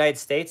live in the United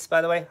States,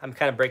 by the way? I'm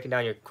kind of breaking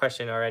down your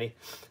question already.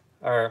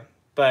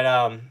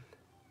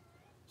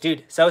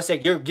 Dude, so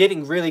sick. You're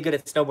getting really good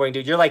at snowboarding,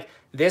 dude. You're like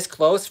this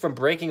close from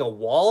breaking a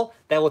wall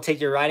that will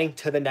take your riding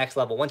to the next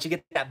level. Once you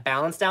get that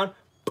balance down,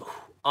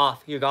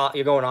 off. You're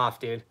going off,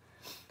 dude.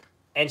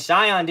 And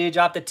Cheyenne, dude,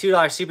 dropped a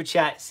 $2 super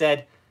chat.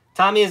 Said,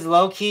 Tommy is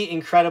low-key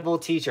incredible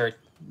teacher.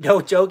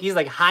 No joke. He's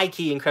like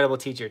high-key incredible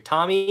teacher.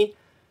 Tommy,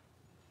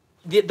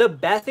 the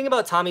best thing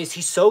about Tommy is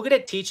he's so good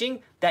at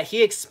teaching that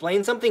he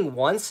explains something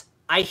once.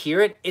 I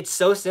hear it. It's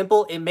so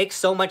simple. It makes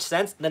so much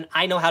sense. Then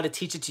I know how to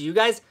teach it to you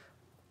guys.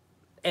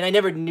 And I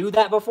never knew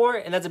that before.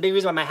 And that's a big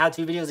reason why my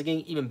how-to videos are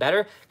getting even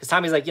better. Because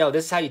Tommy's like, yo,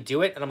 this is how you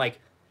do it. And I'm like,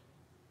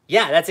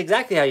 yeah, that's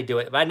exactly how you do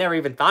it. But I never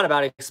even thought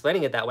about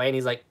explaining it that way. And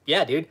he's like,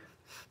 yeah, dude.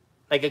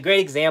 Like a great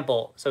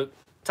example. So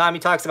Tommy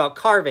talks about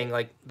carving,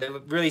 like the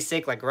really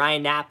sick, like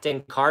Ryan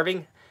Napton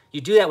carving.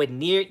 You do that with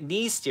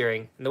knee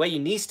steering. And the way you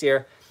knee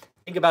steer,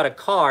 think about a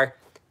car.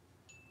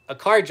 A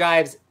car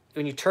drives,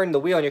 when you turn the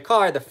wheel in your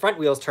car, the front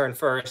wheels turn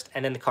first,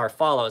 and then the car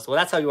follows. Well,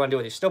 that's how you want to do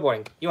it with your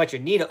snowboarding. You want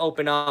your knee to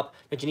open up,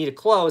 but you need to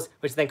close,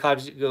 which then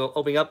causes you go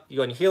opening up, you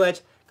go on your heel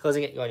edge,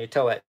 closing it, you go on your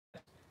toe edge.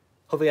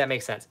 Hopefully that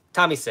makes sense.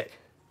 Tommy's sick.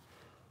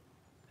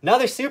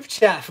 Another super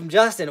chat from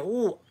Justin.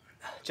 Ooh,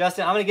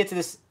 Justin, I'm going to get to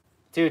this.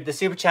 Dude, the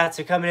super chats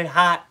are coming in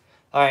hot.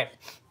 All right,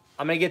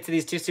 I'm going to get to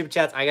these 2 super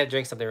chats. I got to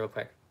drink something real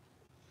quick.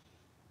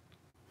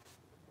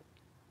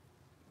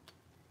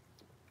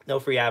 No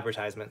free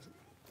advertisements.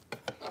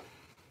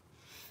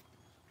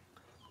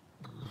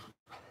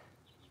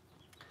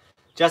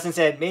 Justin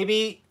said,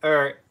 maybe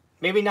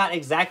not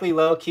exactly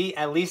low-key,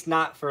 at least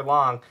not for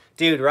long.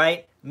 Dude,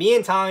 right? Me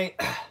and Tommy,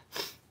 I'm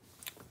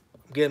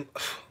going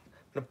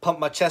to pump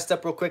my chest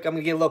up real quick. I'm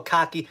going to get a little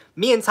cocky.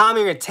 Me and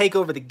Tommy are going to take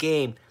over the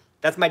game.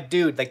 That's my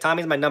dude. Like,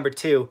 Tommy's my number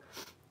 2.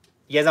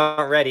 You guys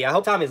aren't ready. I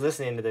hope Tommy's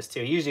listening to this,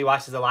 too. He usually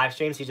watches the live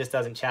streams. He just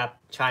doesn't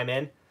chime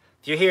in.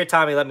 If you're here,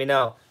 Tommy, let me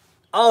know.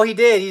 Oh, he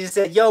did. He just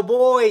said, yo,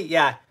 boy.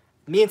 Yeah.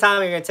 Me and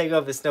Tommy are going to take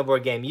over the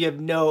snowboard game. You have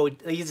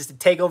he's just to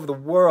take over the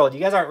world. You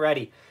guys aren't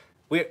ready.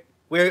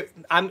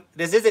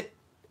 This isn't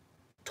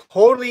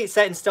totally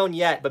set in stone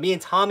yet, but me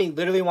and Tommy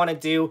literally want to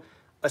do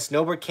a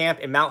snowboard camp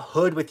in Mount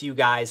Hood with you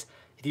guys.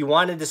 If you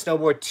wanted to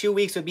snowboard 2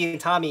 weeks with me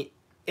and Tommy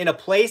in a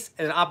place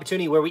and an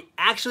opportunity where we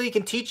actually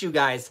can teach you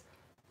guys,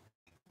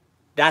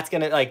 that's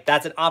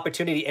an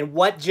opportunity. And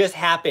what just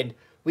happened?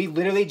 We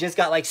literally just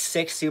got like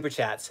 6 super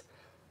chats.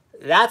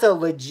 That's a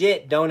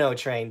legit dono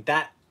train.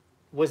 That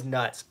was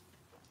nuts.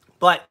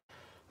 But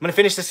I'm going to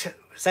finish this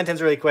sentence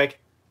really quick.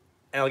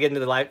 And I'll get into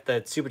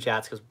the super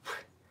chats because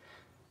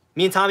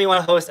me and Tommy want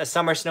to host a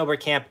summer snowboard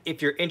camp.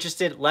 If you're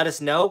interested, let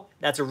us know.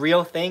 That's a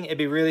real thing. It'd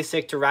be really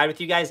sick to ride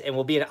with you guys, and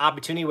we'll be an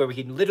opportunity where we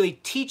can literally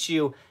teach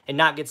you and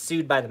not get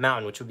sued by the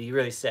mountain, which would be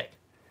really sick.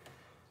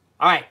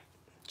 All right,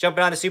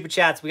 jumping on the super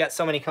chats. We got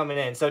so many coming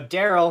in. So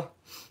Daryl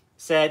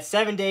said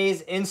 7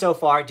 days in so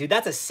far. Dude,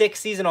 that's a sick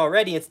season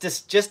already. It's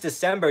just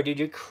December, dude.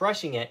 You're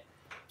crushing it.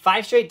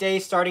 5 straight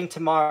days starting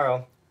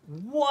tomorrow.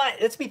 What?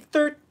 Let's be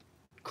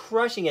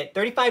crushing it.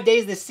 35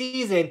 days this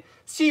season.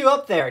 See you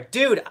up there.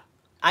 Dude,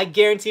 I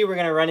guarantee we're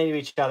going to run into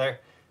each other.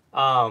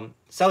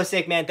 So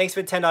sick, man. Thanks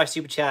for the $10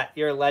 super chat.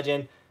 You're a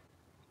legend.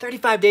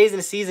 35 days in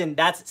a season.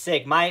 That's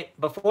sick.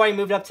 Before I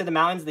moved up to the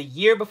mountains, the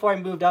year before I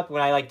moved up,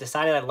 when I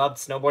decided I loved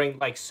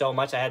snowboarding so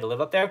much I had to live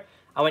up there,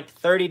 I went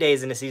 30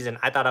 days in a season.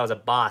 I thought I was a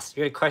boss.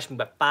 You're going to crush me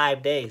by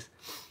 5 days.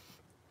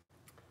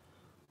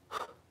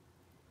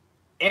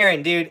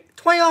 Aaron, dude.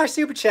 $20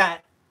 super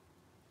chat.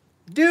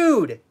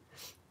 Dude.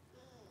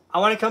 I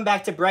want to come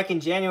back to Breck in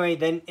January,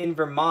 then in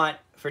Vermont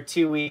for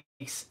 2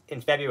 weeks in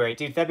February.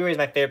 Dude, February is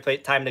my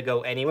favorite time to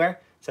go anywhere.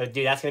 So,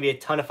 dude, that's going to be a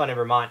ton of fun in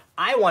Vermont.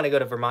 I want to go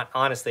to Vermont,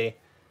 honestly.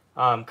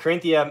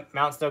 Corinthia,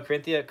 Mount Snow,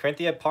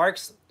 Corinthia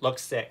Parks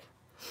looks sick.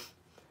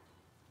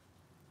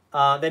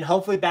 Then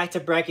hopefully back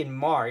to Breck in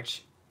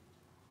March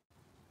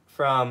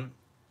from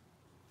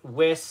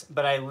WIS,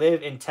 but I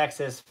live in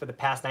Texas for the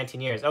past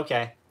 19 years.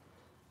 Okay.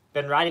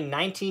 Been riding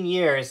 19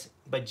 years,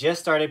 but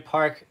just started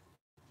park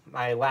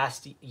my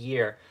last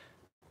year.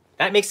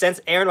 That makes sense,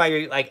 Aaron, why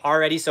you're like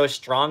already so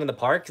strong in the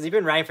park. Because you've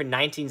been riding for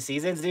 19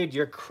 seasons, dude.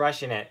 You're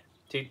crushing it.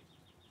 Dude,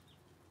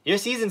 your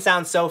season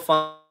sounds so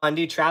fun,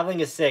 dude. Traveling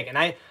is sick.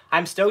 And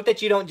I'm stoked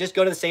that you don't just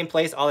go to the same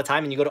place all the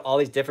time and you go to all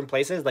these different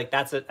places. Like,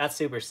 that's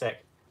super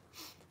sick.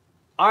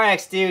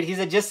 RX, dude,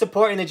 he's just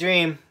supporting the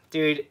dream.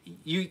 Dude,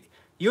 you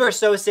are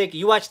so sick.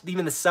 You watch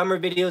even the summer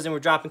videos and we're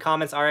dropping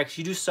comments. RX,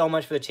 you do so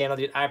much for the channel,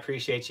 dude. I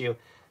appreciate you.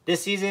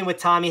 This season with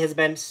Tommy has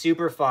been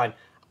super fun.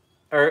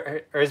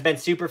 Or has been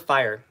super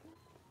fire.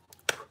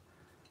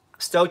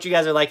 Stoked you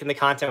guys are liking the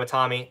content with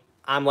Tommy.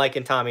 I'm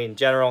liking Tommy in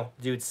general.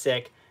 Dude's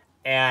sick.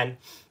 And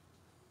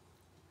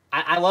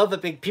I love the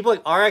big people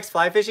like RX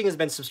Fly Fishing has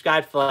been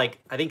subscribed for like,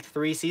 I think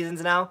 3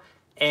 seasons now.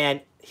 And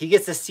he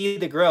gets to see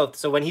the growth.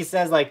 So when he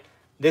says like,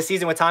 this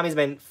season with Tommy's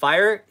been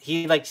fire,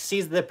 he like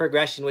sees the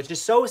progression, which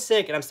is so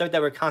sick. And I'm stoked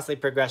that we're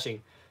constantly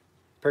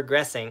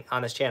progressing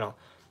on this channel.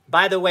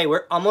 By the way,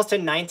 we're almost to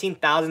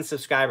 19,000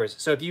 subscribers.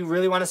 So if you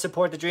really want to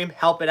support the dream,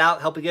 help it out,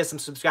 help it get some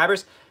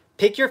subscribers,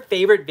 pick your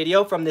favorite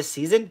video from this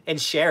season and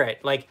share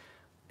it. Like,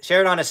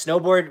 share it on a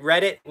snowboard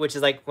Reddit, which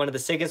is like one of the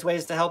sickest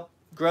ways to help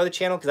grow the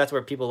channel because that's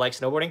where people like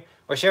snowboarding.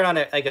 Or share it on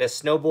a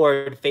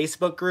snowboard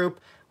Facebook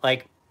group.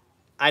 Like,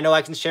 I know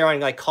I can share on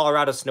like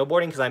Colorado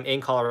snowboarding because I'm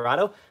in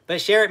Colorado, but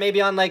share it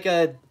maybe on like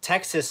a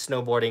Texas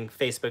snowboarding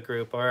Facebook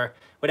group or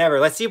whatever.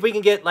 Let's see if we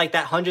can get like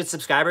that 100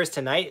 subscribers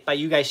tonight by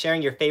you guys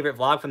sharing your favorite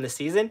vlog from the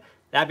season.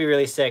 That'd be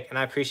really sick, and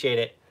I appreciate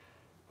it.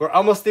 We're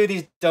almost through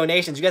these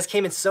donations. You guys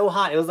came in so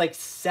hot. It was like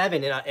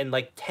 7 in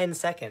like 10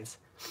 seconds.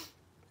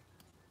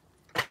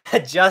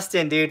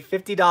 Justin, dude,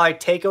 $50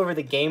 take over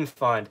the game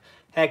fund.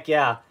 Heck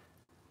yeah.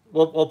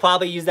 We'll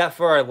probably use that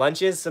for our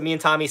lunches. So me and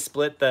Tommy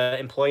split the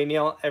employee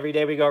meal every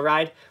day we go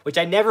ride, which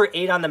I never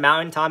ate on the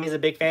mountain. Tommy's a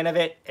big fan of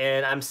it,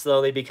 and I'm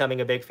slowly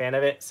becoming a big fan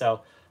of it.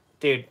 So,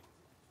 dude,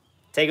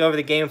 take over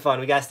the game fund.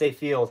 We got to stay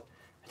field.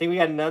 I think we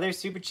got another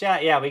super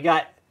chat. Yeah, we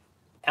got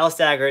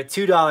L-Stagger,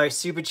 $2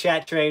 super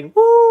chat train.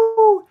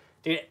 Woo!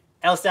 Dude,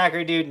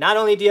 L-Stagger, dude, not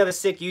only do you have a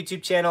sick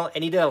YouTube channel,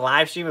 and you did a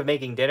live stream of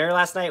making dinner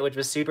last night, which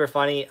was super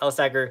funny.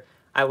 L-Stagger,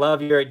 I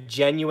love your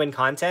genuine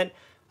content.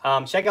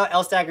 Check out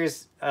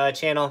L-Stagger's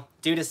channel.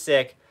 Dude is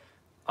sick.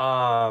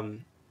 But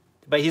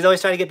he's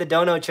always trying to get the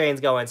dono trains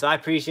going. So I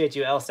appreciate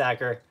you,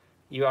 L-Stagger.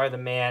 You are the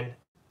man.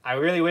 I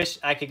really wish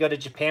I could go to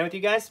Japan with you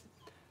guys.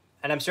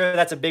 And I'm sure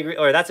that's a big,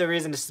 or that's a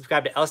reason to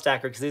subscribe to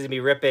L-Stagger because he's going to be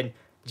ripping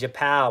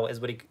Japow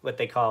is what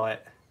they call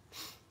it.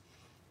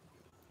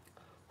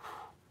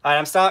 All right,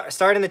 I'm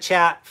starting the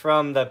chat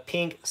from the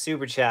pink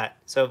super chat.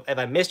 So if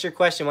I missed your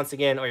question once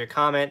again or your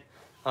comment,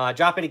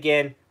 drop it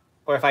again.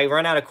 Or if I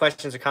run out of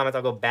questions or comments,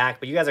 I'll go back.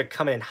 But you guys are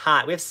coming in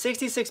hot. We have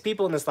 66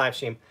 people in this live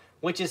stream,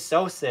 which is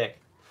so sick.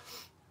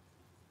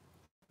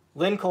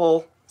 Lynn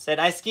Cole said,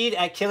 I skied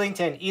at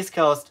Killington, East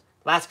Coast,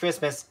 last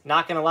Christmas.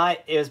 Not going to lie,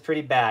 it was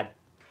pretty bad.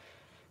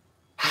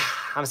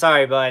 I'm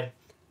sorry, bud.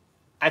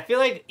 I feel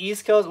like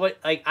East Coast,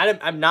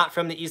 I'm not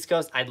from the East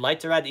Coast. I'd like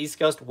to ride the East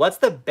Coast. What's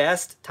the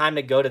best time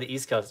to go to the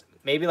East Coast?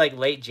 Maybe like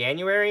late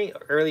January,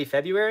 early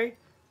February?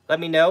 Let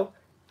me know.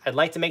 I'd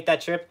like to make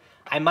that trip.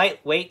 I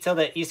might wait till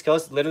the East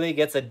Coast literally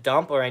gets a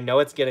dump, or I know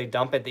it's getting a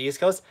dump at the East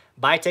Coast,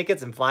 buy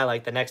tickets and fly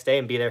like the next day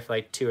and be there for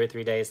like 2 or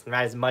 3 days and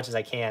ride as much as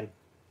I can.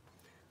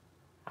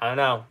 I don't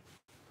know.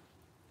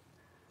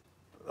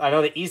 I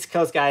know the East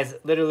Coast guys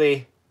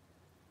literally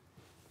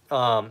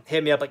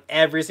hit me up like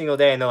every single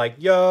day and they're like,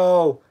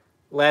 yo,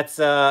 let's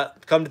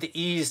come to the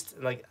East.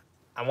 And like,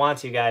 I want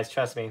to, guys,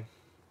 trust me.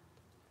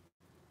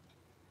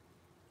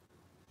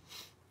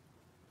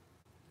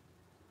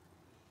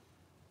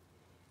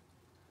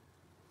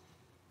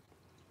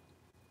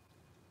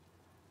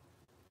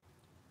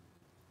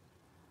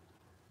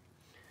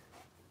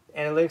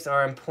 Analytics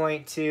are on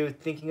point too.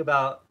 Thinking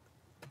about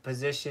the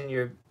position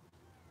your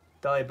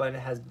belly button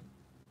has.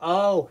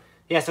 Oh,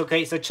 yes.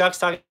 Okay. So Chuck's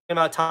talking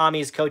about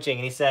Tommy's coaching,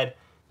 and he said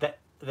that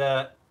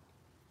the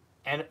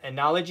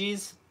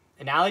analogies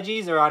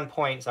are on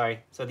point.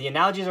 Sorry. So the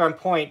analogies are on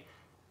point.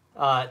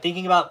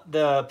 Thinking about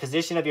the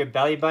position of your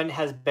belly button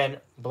has been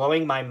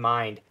blowing my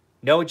mind.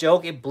 No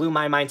joke. It blew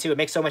my mind too. It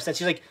makes so much sense.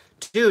 She's like,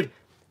 dude,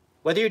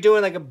 whether you're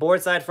doing like a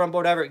board side, front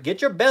board, whatever, get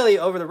your belly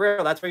over the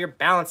rail. That's where your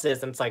balance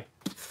is. And it's like,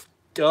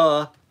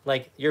 duh,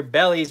 like your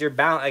belly's your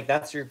balance, like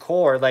that's your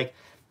core, like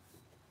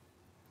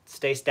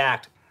stay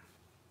stacked.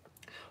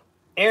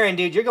 Aaron,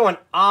 dude, you're going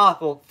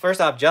off. Well, first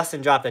off,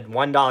 Justin dropped a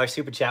 $1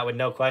 super chat with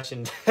no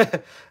questions.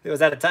 Was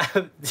that a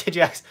time? Did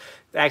you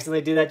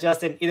accidentally do that,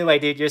 Justin? Either way,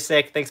 dude, you're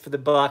sick. Thanks for the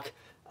buck.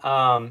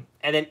 And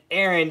then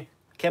Aaron,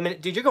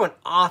 dude, you're going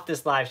off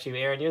this live stream.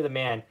 Aaron, you're the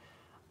man.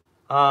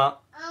 Oh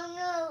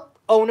no.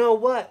 Oh no,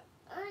 what?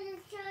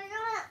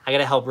 I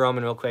gotta help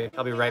Roman real quick.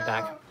 I'll be right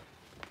back.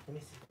 Let me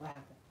see what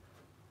happened.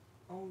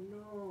 Oh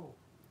no.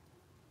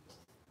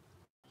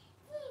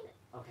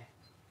 Okay.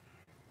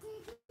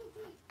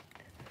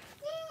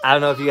 I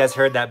don't know if you guys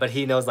heard that, but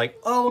he knows like,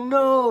 oh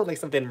no, like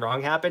something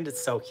wrong happened.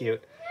 It's so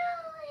cute.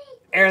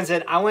 Aaron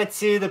said, I went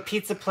to the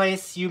pizza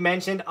place you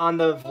mentioned on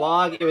the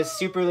vlog. It was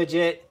super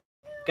legit.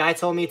 Guy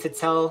told me to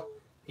tell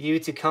you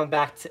to come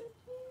back,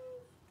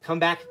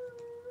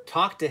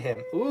 talk to him.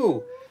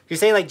 Ooh. You're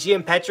saying like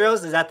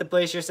Gianpetro's? Is that the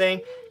place you're saying?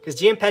 Because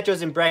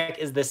Gianpetro's in Breck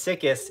is the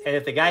sickest. And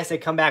if the guy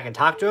said come back and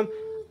talk to him,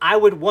 I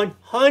would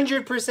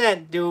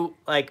 100% do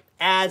like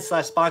ads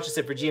 /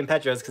 sponsorship for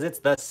Gianpetro's because it's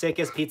the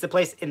sickest pizza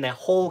place in the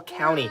whole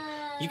county.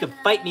 You can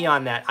fight me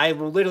on that. I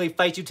will literally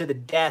fight you to the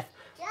death.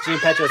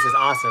 Gianpetro's is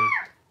awesome.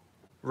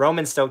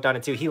 Roman's stoked on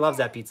it too. He loves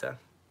that pizza.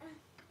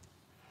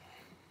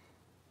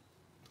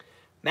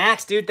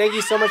 Max, dude, thank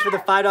you so much for the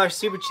 $5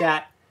 super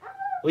chat.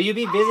 Will you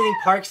be visiting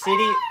Park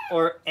City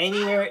or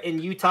anywhere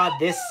in Utah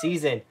this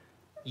season?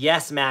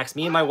 Yes, Max.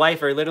 Me and my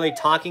wife are literally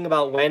talking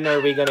about when are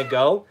we gonna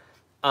go.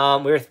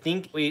 We're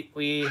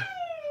thinking.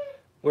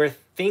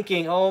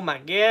 Oh my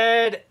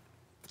god,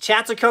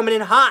 chats are coming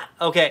in hot.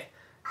 Okay,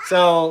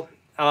 so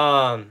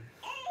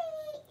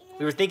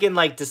we were thinking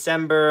like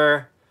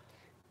December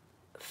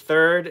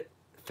 3rd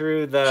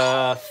through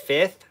the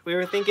 5th. We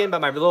were thinking,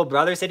 but my little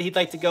brother said he'd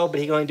like to go, but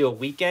he can only do a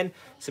weekend.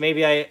 So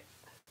maybe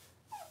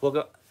we'll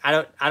go. I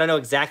don't know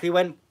exactly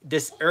when.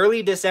 This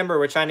early December,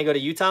 we're trying to go to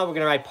Utah. We're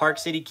gonna ride Park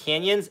City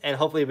Canyons, and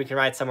hopefully we can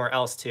ride somewhere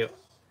else too.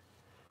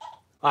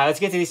 All right, let's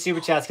get to these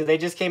super chats because they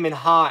just came in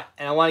hot,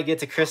 and I want to get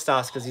to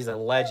Christos because he's a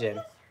legend.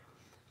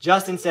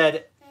 Justin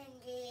said,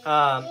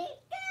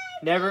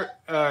 never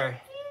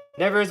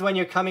when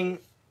you come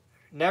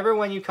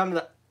to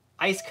the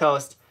Ice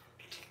Coast,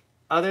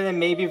 other than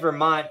maybe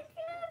Vermont.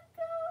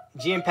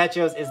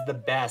 Gianpetro's is the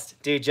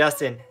best, dude.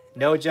 Justin,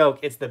 no joke,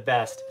 it's the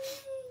best.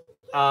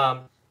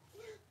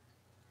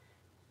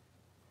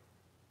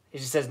 It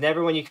just says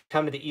never when you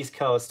come to the East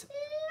Coast.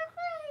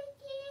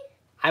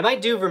 I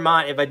might do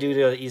Vermont if I do to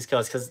the East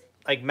Coast because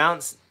like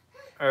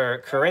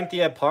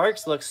Corinthia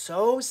Parks look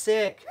so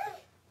sick.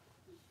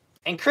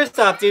 And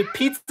Christoph, dude,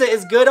 pizza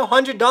is good.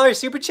 $100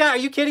 super chat. Are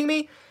you kidding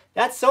me?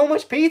 That's so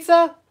much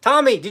pizza.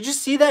 Tommy, did you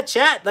see that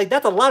chat? Like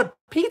that's a lot of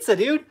pizza,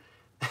 dude.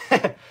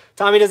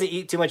 Tommy doesn't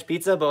eat too much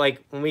pizza, but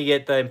like when we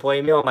get the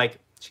employee meal, I'm like,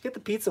 you should get the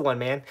pizza one,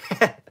 man.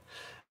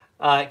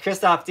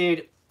 Christoph,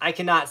 dude, I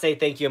cannot say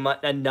thank you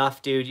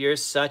enough, dude. You're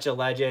such a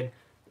legend.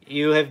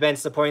 You have been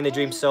supporting the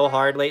dream so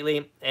hard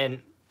lately,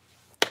 and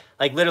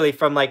like literally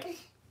from like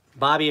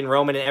Bobby and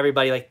Roman and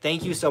everybody, like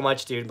thank you so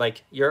much, dude.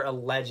 Like you're a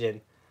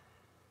legend.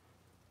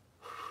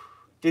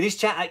 Dude,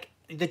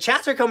 the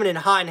chats are coming in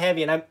hot and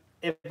heavy, and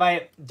if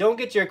I don't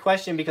get your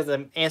question because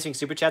I'm answering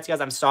super chats, guys,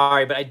 I'm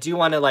sorry, but I do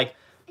want to like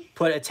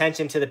put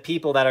attention to the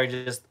people that are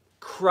just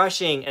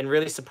crushing and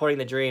really supporting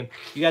the dream.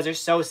 You guys are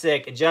so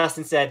sick. And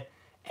Justin said,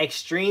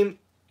 Extreme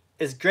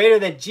is greater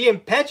than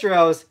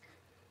Gianpetro's.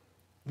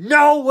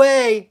 No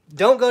way!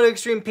 Don't go to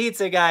Extreme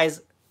Pizza,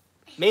 guys.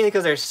 Mainly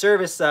because their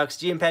service sucks.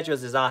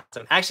 Gianpetro's is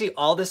awesome. Actually,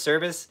 all the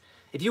service,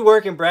 if you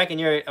work in Breck and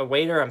you're a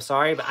waiter, I'm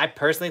sorry, but I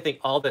personally think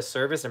all the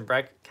service in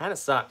Breck kind of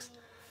sucks.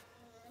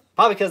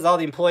 Probably because all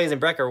the employees in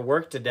Breck are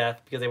worked to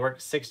death because they work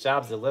 6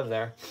 jobs to live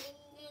there.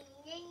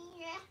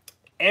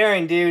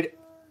 Aaron, dude,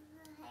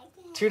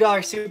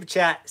 $2 super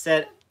chat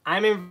said,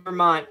 I'm in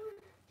Vermont,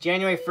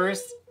 January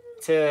 1st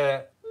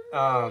to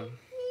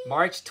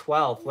March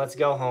 12th. Let's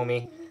go,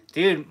 homie.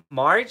 Dude,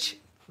 March,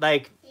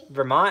 like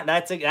Vermont,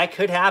 that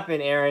could happen,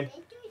 Aaron.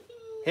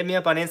 Hit me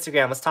up on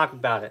Instagram. Let's talk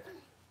about it.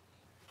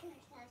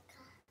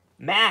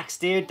 Max,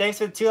 dude, thanks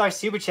for the $2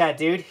 super chat,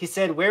 dude. He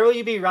said, where will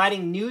you be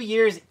riding New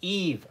Year's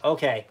Eve?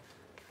 Okay,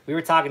 we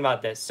were talking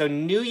about this. So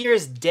New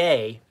Year's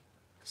Day,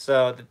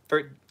 so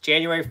for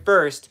January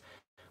 1st,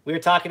 we were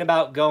talking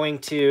about going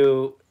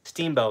to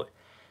Steamboat.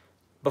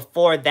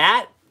 Before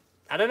that,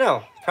 I don't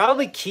know,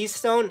 probably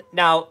Keystone.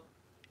 Now,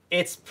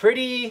 it's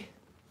pretty,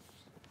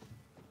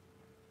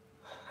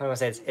 how do I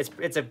say it?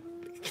 It's a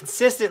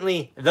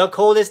consistently the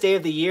coldest day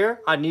of the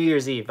year on New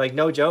Year's Eve. Like,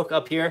 no joke,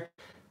 up here,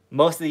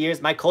 most of the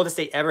years, my coldest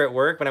day ever at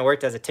work when I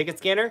worked as a ticket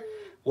scanner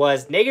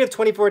was negative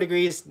 24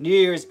 degrees New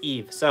Year's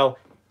Eve. So,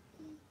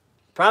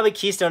 probably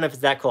Keystone if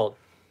it's that cold.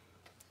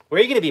 Where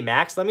are you going to be,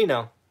 Max? Let me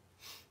know.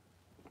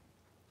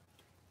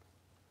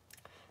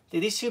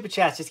 Dude, these super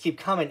chats just keep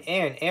coming.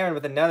 Aaron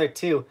with another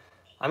 2.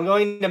 I'm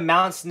going to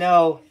Mount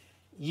Snow.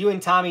 You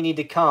and Tommy need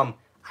to come.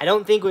 I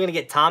don't think we're going to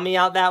get Tommy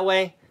out that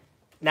way.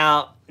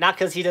 Now, not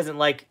because he doesn't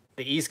like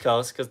the East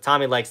Coast, because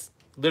Tommy likes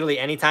literally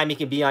anytime he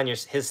can be on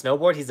his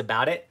snowboard, he's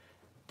about it.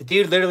 The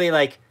dude literally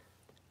like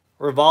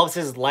revolves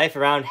his life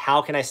around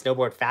how can I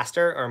snowboard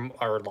faster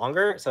or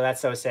longer. So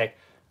that's so sick.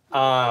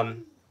 So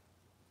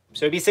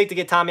it'd be sick to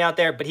get Tommy out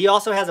there. But he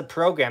also has a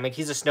program. Like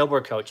he's a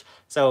snowboard coach.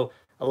 So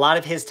a lot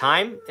of his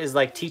time is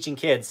like teaching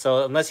kids.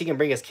 So unless he can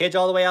bring his kids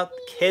all the way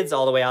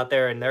out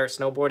there and they're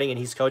snowboarding and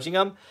he's coaching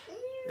them,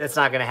 that's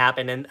not going to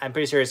happen. And I'm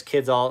pretty sure his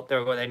kids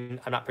I'm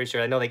not pretty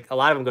sure. I know like a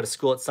lot of them go to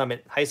school at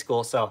Summit High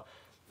School. So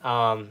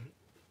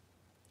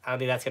I don't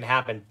think that's going to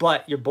happen.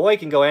 But your boy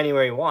can go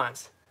anywhere he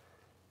wants.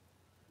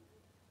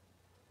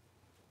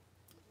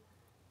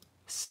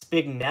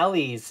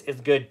 Spignelli's is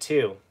good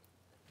too.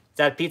 Is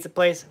that a pizza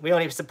place? We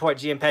don't even support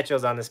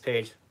Giampietro's on this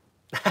page.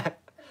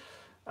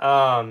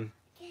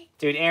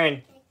 Dude,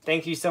 Aaron,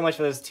 thank you so much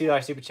for those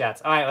 $2 super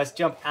chats. All right, let's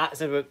jump out.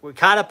 So we're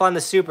caught up on the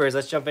supers.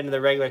 Let's jump into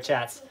the regular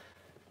chats.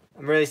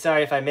 I'm really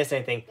sorry if I missed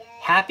anything.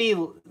 Happy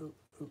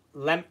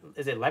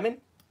is it Lemon?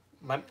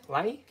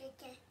 Lemmy?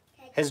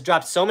 Has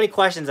dropped so many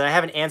questions and I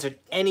haven't answered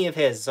any of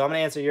his. So I'm going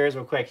to answer yours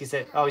real quick. He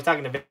said, oh, he's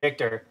talking to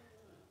Victor.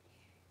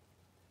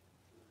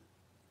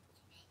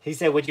 He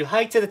said, would you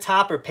hike to the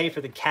top or pay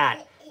for the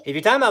cat? If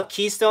you're talking about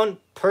Keystone,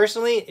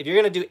 personally, if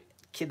you're going to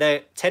do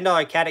the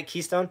 $10 cat at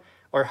Keystone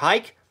or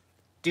hike,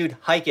 dude,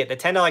 hike it. The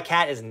 $10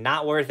 cat is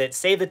not worth it.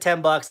 Save the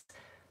 10 bucks.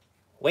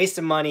 Waste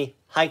some money.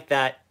 Hike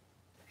that.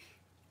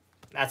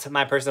 That's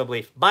my personal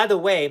belief. By the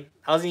way,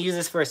 I was going to use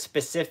this for a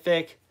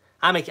specific...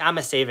 I'm going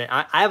to save it.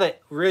 I have a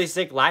really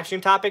sick live stream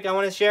topic I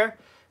want to share,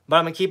 but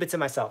I'm going to keep it to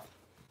myself.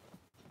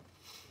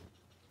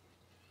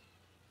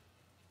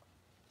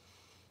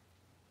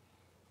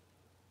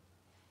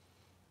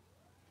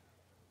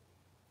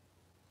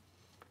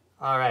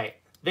 All right.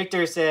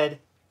 Victor said,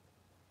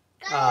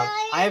 I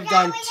have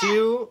done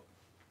two.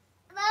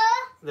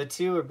 The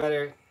two are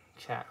better.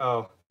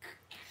 Oh.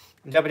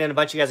 I'm jumping in a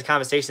bunch of you guys'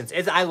 conversations.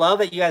 I love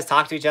that you guys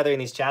talk to each other in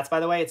these chats, by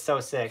the way. It's so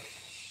sick.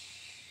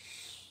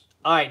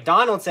 All right.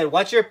 Donald said,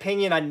 what's your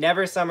opinion on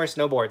Never Summer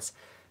snowboards?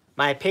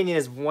 My opinion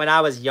is when I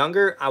was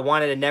younger, I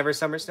wanted a Never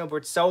Summer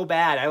snowboard so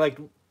bad. I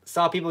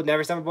saw people with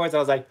Never Summer boards. I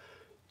was like,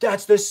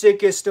 that's the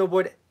sickest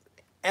snowboard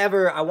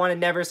ever. I want a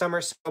Never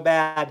Summer so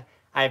bad.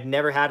 I've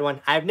never had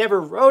one. I've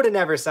never rode a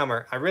Never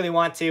Summer. I really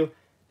want to.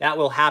 That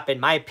will happen.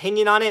 My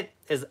opinion on it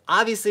is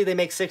obviously they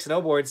make sick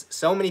snowboards.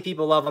 So many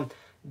people love them.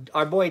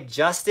 Our boy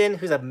Justin,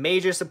 who's a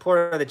major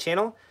supporter of the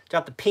channel,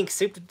 dropped the pink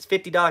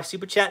 $50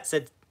 super chat,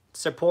 said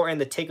supporting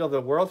the Take Over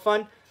the World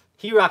Fund.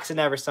 He rocks a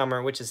Never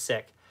Summer, which is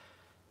sick.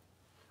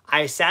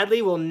 I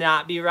sadly will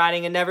not be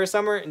riding a Never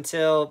Summer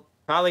until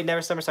probably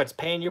Never Summer starts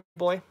paying your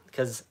boy,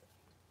 because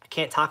I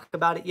can't talk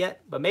about it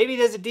yet. But maybe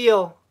there's a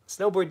deal,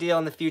 snowboard deal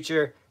in the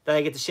future that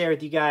I get to share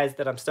with you guys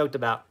that I'm stoked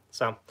about.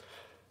 So,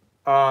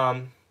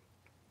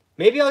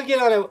 maybe I'll get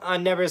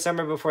on Never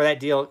Summer before that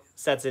deal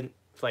sets in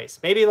place.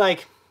 Maybe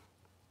like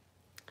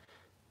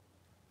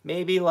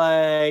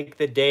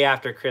the day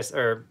after Christmas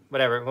or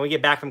whatever. When we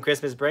get back from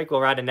Christmas break,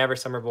 we'll ride a Never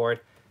Summer board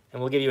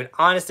and we'll give you an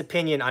honest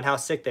opinion on how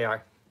sick they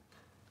are.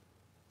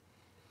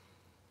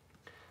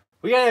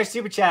 We got another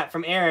super chat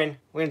from Aaron.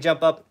 We're gonna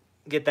jump up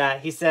and get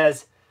that. He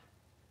says,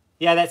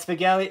 yeah, that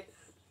Spignelli's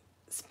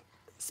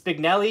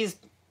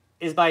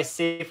is by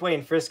Safeway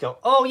in Frisco.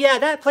 Oh, yeah,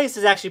 that place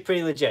is actually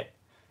pretty legit.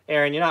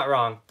 Aaron, you're not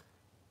wrong.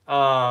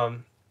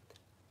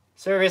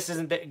 Service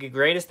isn't the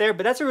greatest there,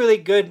 but that's a really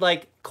good,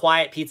 like,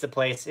 quiet pizza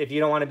place if you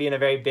don't want to be in a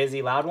very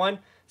busy, loud one.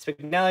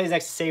 Spignelli's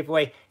next to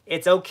Safeway.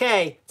 It's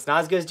okay. It's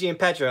not as good as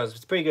Giampietro's.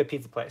 It's a pretty good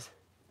pizza place.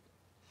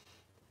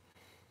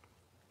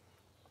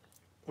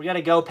 We got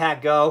to Go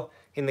Pack Go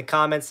in the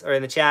comments or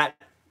in the chat.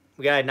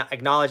 We got to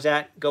acknowledge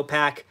that. Go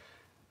Pack.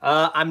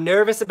 I'm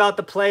nervous about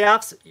the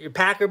playoffs. Your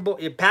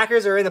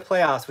Packers are in the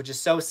playoffs, which is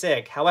so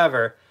sick.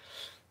 However,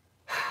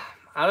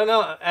 I don't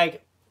know.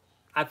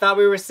 I thought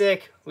we were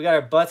sick. We got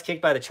our butts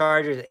kicked by the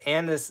Chargers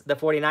and the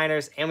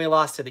 49ers, and we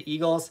lost to the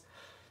Eagles.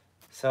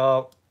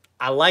 So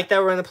I like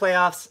that we're in the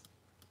playoffs.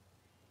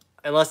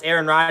 Unless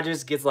Aaron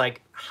Rodgers gets,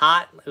 like,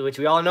 hot, which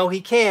we all know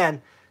he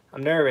can,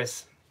 I'm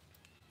nervous.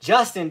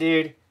 Justin,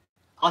 dude,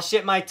 I'll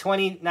ship my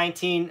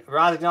 2019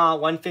 Rossignol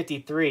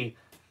 153.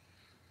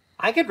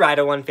 I could ride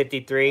a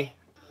 153,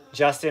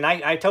 Justin.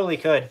 I totally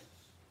could.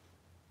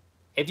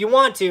 If you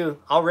want to,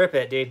 I'll rip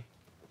it, dude.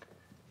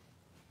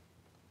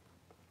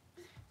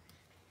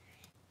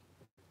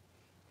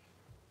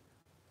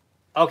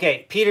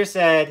 Okay, Peter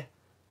said,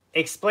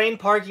 explain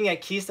parking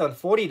at Keystone,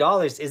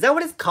 $40. Is that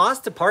what it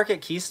costs to park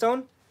at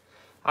Keystone?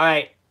 All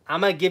right,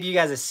 I'm going to give you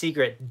guys a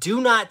secret.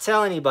 Do not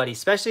tell anybody,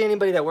 especially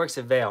anybody that works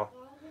at Vail.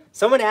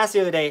 Someone asked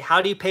the other day,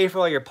 how do you pay for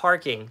all your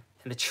parking?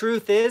 And the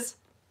truth is,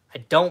 I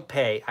don't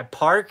pay. I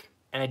park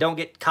and I don't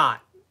get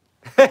caught.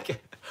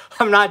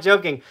 I'm not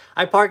joking.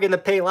 I park in the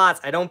pay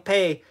lots. I don't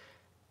pay.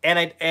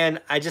 And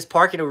I just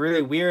park in a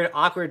really weird,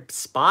 awkward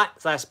spot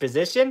 /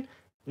 position,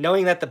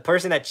 knowing that the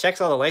person that checks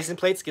all the license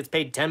plates gets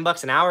paid 10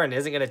 bucks an hour and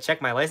isn't going to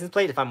check my license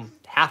plate if I'm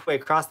halfway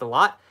across the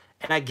lot,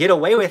 and I get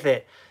away with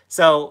it.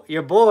 So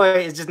your boy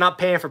is just not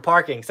paying for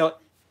parking. So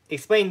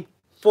explain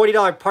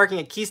 $40 parking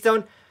at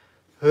Keystone.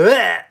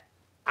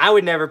 I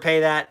would never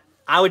pay that.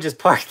 I would just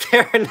park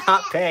there and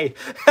not pay.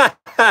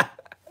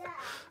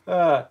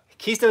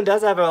 Keystone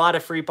does have a lot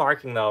of free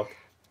parking, though.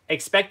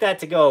 Expect that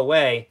to go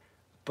away.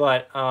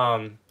 But,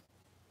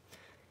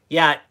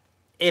 yeah,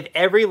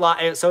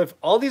 if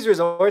all these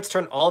resorts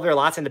turn all their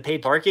lots into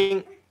paid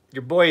parking,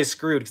 your boy is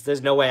screwed because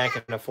there's no way I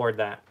can afford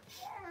that.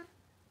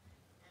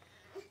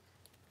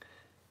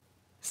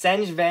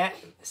 Senj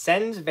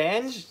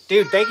Vange?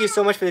 Dude, thank you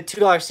so much for the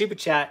 $2 super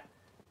chat.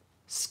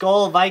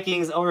 Skull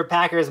Vikings over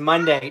Packers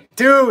Monday.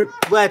 Dude,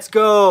 let's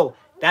go.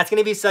 That's going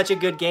to be such a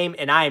good game,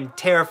 and I am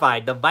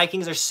terrified. The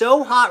Vikings are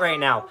so hot right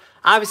now.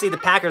 Obviously, the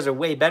Packers are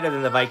way better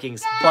than the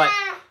Vikings, but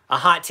a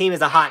hot team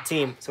is a hot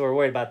team, so we're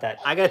worried about that.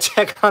 I got to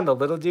check on the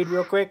little dude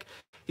real quick.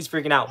 He's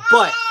freaking out.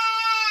 But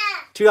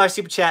 $2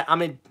 super chat. I'm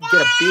going to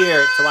get a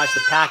beer to watch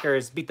the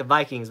Packers beat the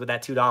Vikings with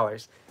that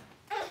 $2.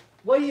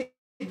 What are you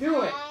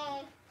doing?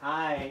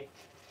 Hi.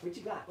 What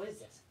you got? What is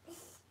this?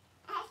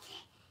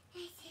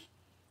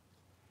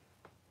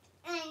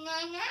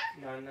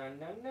 No.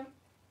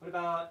 What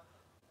about...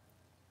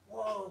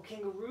 Whoa,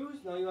 kangaroos?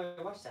 No, you want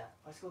to watch that.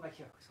 Let's go back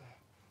here.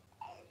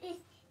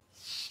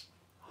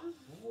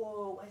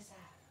 Whoa, what is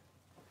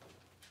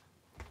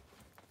that?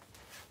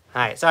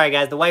 Alright, sorry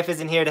guys. The wife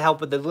isn't here to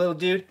help with the little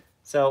dude.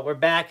 So we're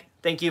back.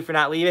 Thank you for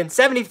not leaving.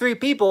 73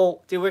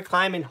 people. Dude, we're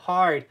climbing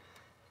hard.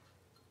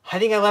 I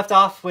think I left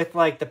off with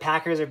like the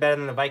Packers are better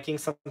than the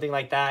Vikings, something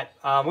like that.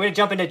 We're going to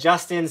jump into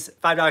Justin's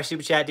 $5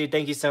 super chat. Dude,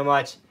 thank you so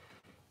much.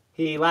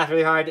 He laughed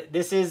really hard.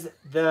 This is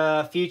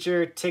the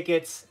future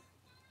tickets.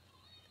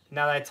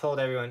 Now that I told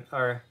everyone,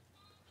 or...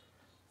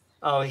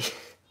 Oh,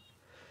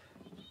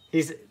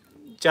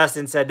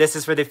 Justin said, this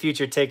is for the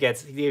future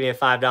tickets. He gave me a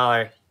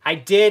 $5. I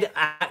did,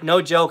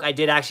 no joke, I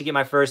did actually get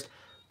my first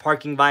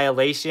parking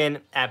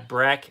violation at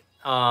Breck.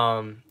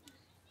 What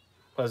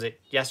was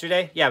it,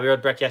 yesterday? Yeah, we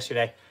rode Breck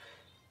yesterday.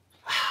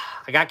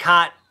 I got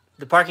caught.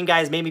 The parking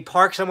guys made me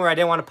park somewhere I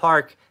didn't want to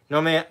park.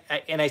 Normally,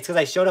 because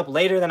I showed up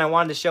later than I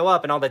wanted to show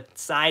up, and all the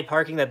side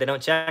parking that they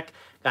don't check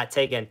got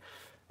taken.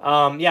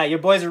 Yeah, your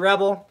boy's a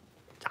rebel.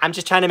 I'm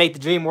just trying to make the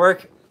dream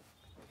work.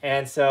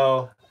 And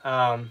so,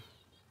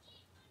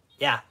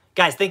 yeah.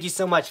 Guys, thank you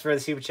so much for the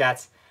super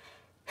chats.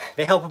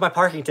 They help with my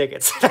parking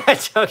tickets. I'm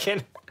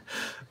joking.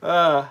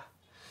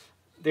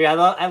 Dude,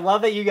 I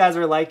love that you guys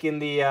are liking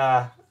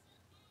the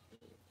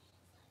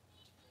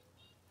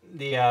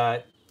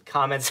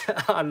comments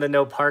on the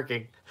no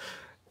parking.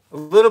 A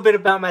little bit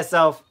about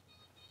myself.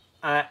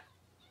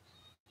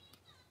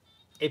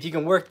 If you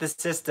can work the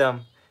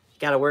system, you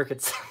gotta work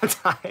it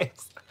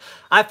sometimes.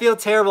 I feel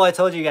terrible I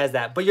told you guys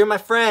that, but you're my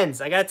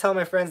friends. I gotta tell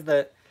my friends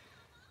that.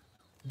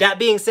 That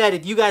being said,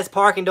 if you guys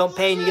park and don't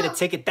pay and you get a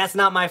ticket, that's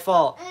not my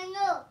fault.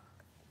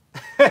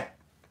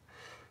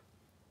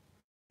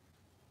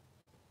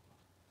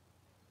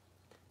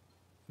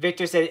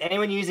 Victor said,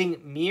 anyone using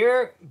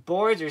mirror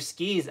boards or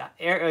skis?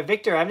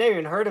 Victor, I've never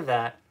even heard of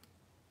that.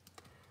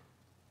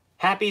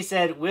 Happy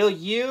said, will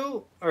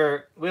you /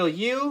 will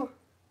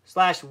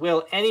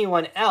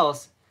anyone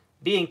else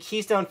be in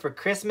Keystone for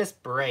Christmas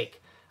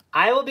break?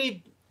 I will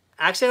be,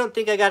 actually I don't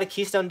think I got a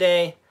Keystone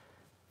day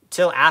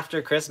till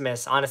after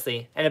Christmas,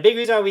 honestly. And a big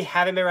reason why we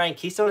haven't been riding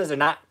Keystone is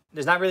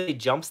there's not really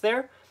jumps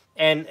there.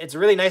 And it's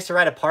really nice to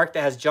ride a park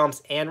that has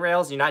jumps and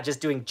rails. You're not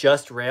just doing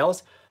just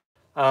rails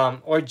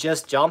or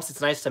just jumps.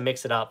 It's nice to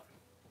mix it up.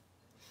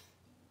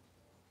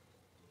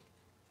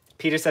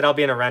 Peter said I'll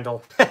be in a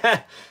rental.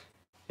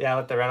 Yeah,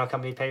 let the rental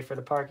company pay for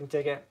the parking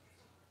ticket.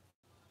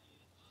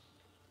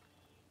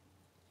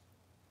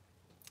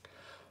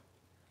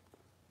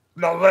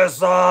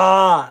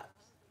 Melissa!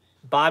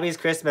 Bobby's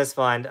Christmas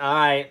Fund. All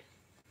right.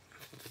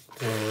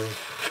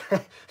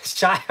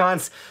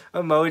 Cheyon's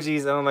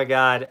emojis. Oh my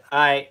god. All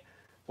right.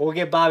 We'll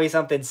get Bobby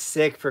something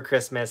sick for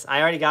Christmas.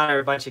 I already got her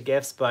a bunch of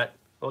gifts, but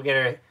we'll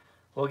get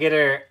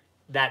her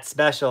that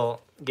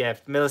special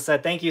gift. Melissa,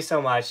 thank you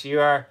so much.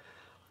 You are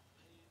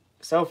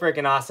so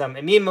freaking awesome.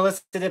 And me and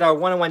Melissa did our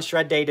one-on-one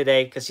shred day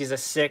today because she's a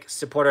sick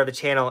supporter of the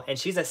channel and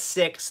she's a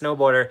sick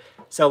snowboarder.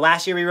 So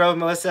last year we rode with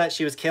Melissa.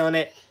 She was killing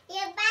it.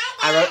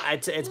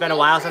 It's been a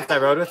while since I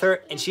rode with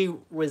her, and she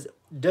was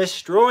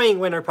destroying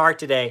Winter Park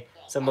today.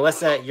 So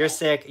Melissa, you're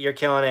sick. You're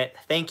killing it.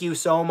 Thank you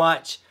so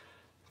much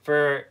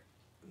for,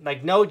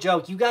 like, no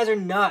joke. You guys are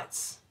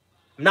nuts.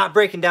 I'm not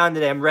breaking down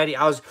today. I'm ready.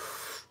 I was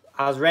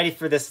ready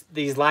for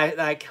these live,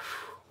 like,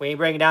 we ain't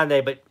breaking down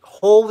today, but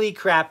holy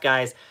crap,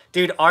 guys.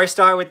 Dude,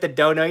 R-Star with the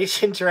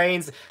donation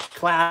trains,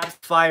 clap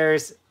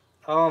fires.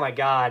 Oh my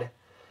god.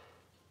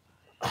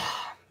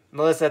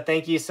 Melissa,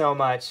 thank you so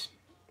much.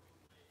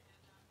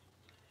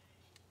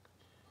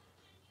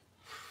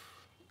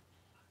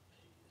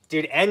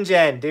 Dude,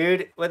 NGen,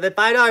 dude, with a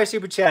 $5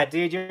 super chat,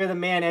 dude, you're the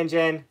man,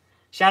 NGen.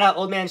 Shout out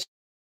Old Man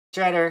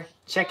Shredder.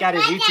 Check out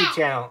his YouTube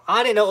channel.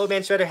 I didn't know Old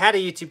Man Shredder had a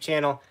YouTube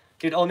channel.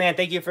 Dude, Old Man,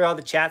 thank you for all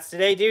the chats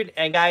today, dude.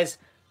 And guys,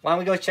 why don't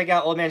we go check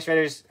out Old Man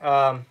Shredder's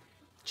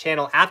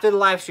channel after the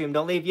live stream.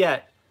 Don't leave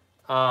yet.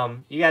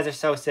 You guys are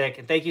so sick.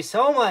 And thank you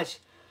so much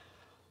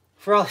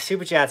for all the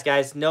super chats,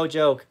 guys. No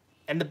joke.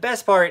 And the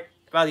best part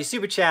about these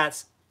super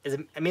chats is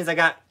it means I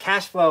got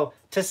cash flow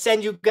to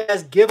send you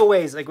guys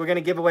giveaways. Like, we're going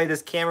to give away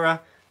this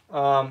camera.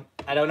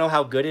 I don't know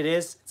how good it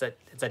is.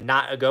 It's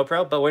not a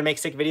GoPro, but we'll make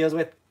 6 videos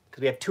with,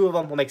 because we have 2 of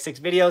them. We'll make 6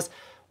 videos.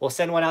 We'll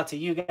send one out to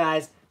you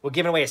guys. We're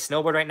giving away a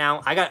snowboard right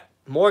now. I got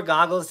more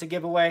goggles to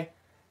give away.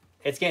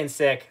 It's getting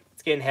sick.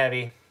 It's getting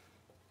heavy.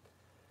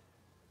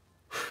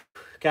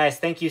 Guys,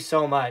 thank you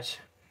so much.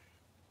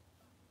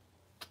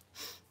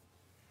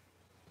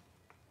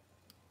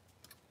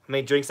 Let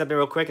me drink something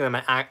real quick, and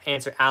then I'm going to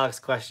answer Alex's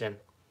question.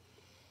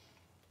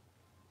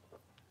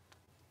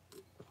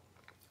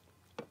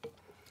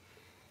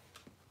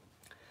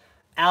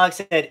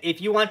 Alex said,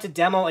 if you want to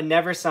demo a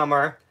Never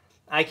Summer,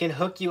 I can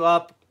hook you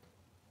up.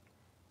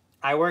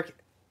 I work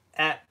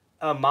at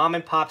a mom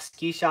and pop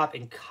ski shop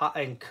in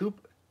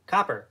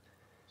Copper.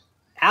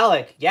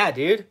 Alec, yeah,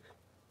 dude.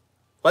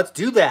 Let's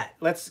do that.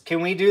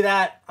 Can we do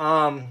that?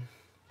 Can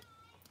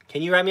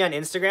you write me on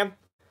Instagram?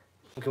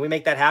 Can we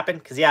make that happen?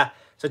 Because, yeah,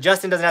 so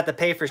Justin doesn't have to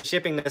pay for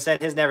shipping to send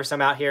his Never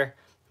Summer out here.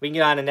 We can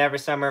get on a Never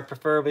Summer,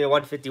 preferably a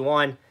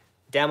 151.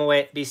 Demo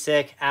it, be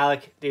sick.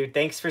 Alec, dude,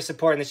 thanks for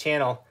supporting the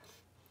channel.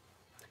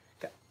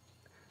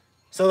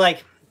 So,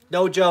 like,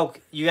 no joke,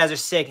 you guys are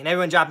sick, and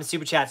everyone dropping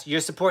super chats. You're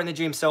supporting the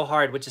dream so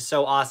hard, which is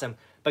so awesome.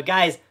 But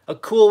guys, a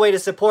cool way to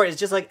support is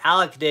just like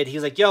Alec did. He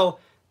was like, "Yo,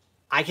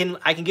 I can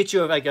get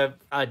you like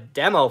a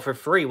demo for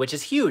free," which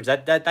is huge.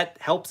 That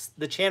helps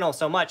the channel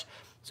so much.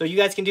 So you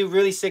guys can do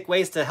really sick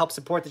ways to help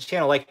support the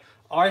channel. Like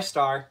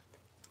R-Star,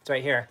 it's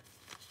right here,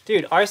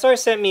 dude. R-Star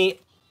sent me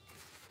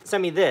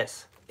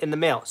this in the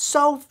mail.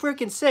 So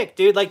freaking sick,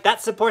 dude. Like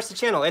that supports the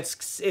channel.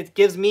 It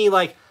gives me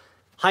like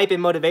hype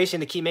and motivation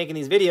to keep making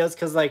these videos.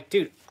 Cause like,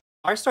 dude,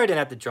 R-Star didn't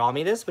have to draw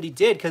me this, but he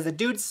did because the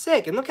dude's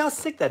sick. And look how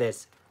sick that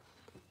is.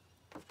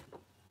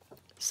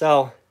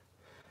 So,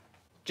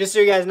 just so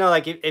you guys know,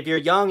 like, if you're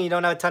young, you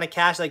don't have a ton of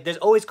cash, like, there's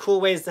always cool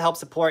ways to help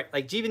support.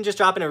 Like, even just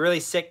dropping a really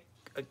sick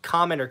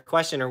comment or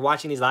question or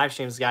watching these live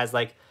streams, guys,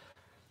 like,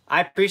 I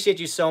appreciate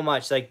you so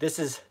much. Like, this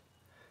is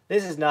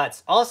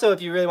nuts. Also,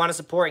 if you really want to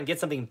support and get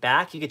something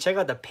back, you can check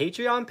out the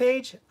Patreon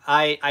page.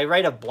 I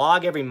write a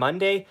blog every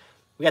Monday.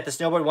 We got the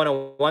Snowboard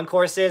 101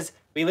 courses.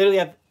 We literally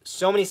have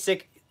so many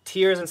sick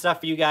tiers and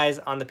stuff for you guys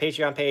on the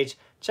Patreon page.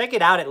 Check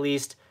it out at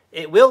least.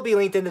 It will be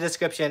linked in the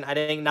description. I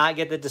did not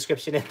get the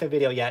description in the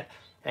video yet.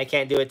 And I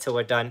can't do it till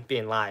we're done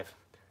being live.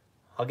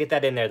 I'll get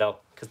that in there though,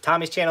 because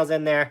Tommy's channel's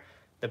in there.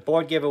 The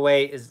board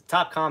giveaway is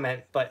top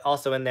comment, but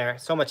also in there.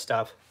 So much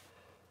stuff.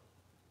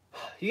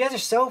 You guys are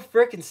so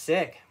freaking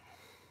sick.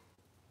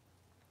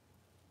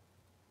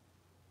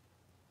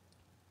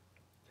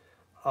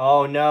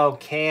 Oh no,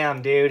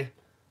 Cam, dude.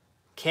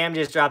 Cam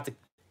just dropped the...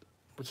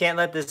 We can't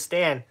let this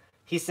stand.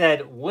 He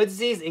said,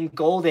 Woodsies in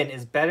Golden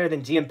is better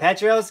than GM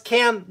Petros.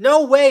 Cam,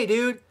 no way,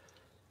 dude.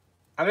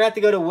 I'm going to have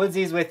to go to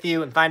Woodsies with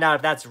you and find out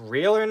if that's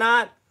real or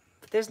not.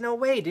 But there's no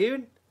way,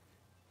 dude.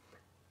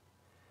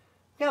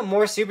 We got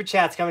more super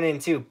chats coming in,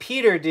 too.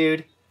 Peter,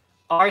 dude.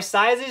 Are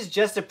sizes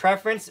just a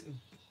preference?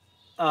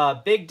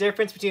 Big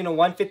difference between a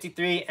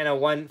 153 and a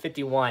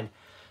 151.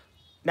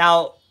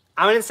 Now,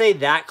 I wouldn't say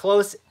that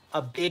close.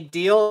 A big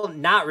deal.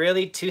 Not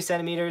really. 2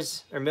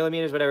 centimeters or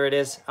millimeters, whatever it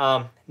is.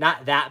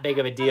 Not that big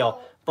of a deal.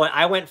 But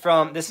I went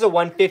from, this is a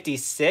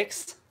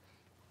 156,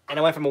 and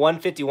I went from a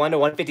 151 to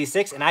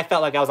 156, and I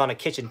felt like I was on a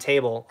kitchen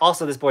table.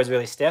 Also, this board's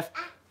really stiff.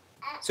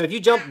 So if you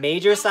jump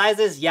major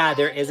sizes, yeah,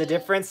 there is a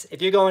difference.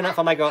 If you're going up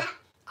from like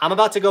I'm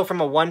about to go from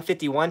a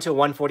 151 to a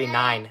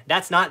 149.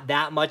 That's not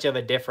that much of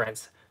a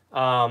difference.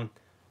 But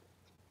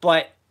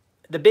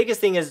the biggest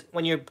thing is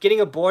when you're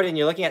getting a board and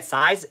you're looking at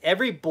size,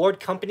 every board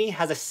company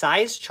has a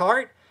size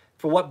chart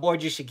for what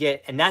board you should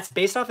get, and that's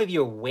based off of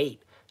your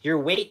weight. Your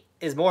weight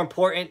is more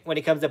important when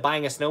it comes to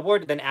buying a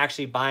snowboard than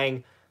actually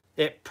buying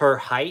it per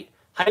height.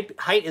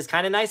 Height is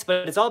kind of nice,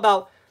 but it's all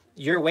about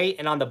your weight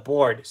and on the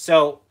board.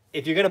 So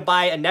if you're going to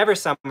buy a Never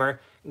Summer,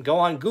 go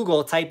on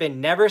Google, type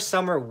in Never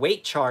Summer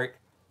weight chart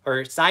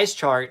or size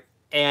chart,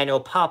 and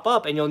it'll pop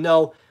up and you'll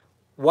know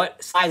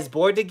what size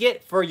board to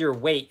get for your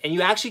weight. And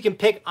you actually can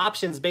pick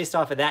options based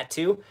off of that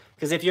too.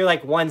 Because if you're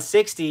like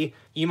 160,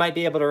 you might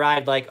be able to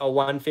ride like a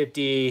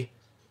 150.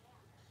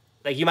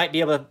 Like you might be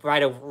able to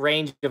ride a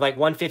range of like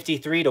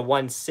 153 to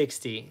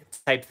 160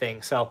 type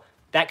thing. So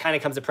that kind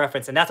of comes to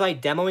preference. And that's why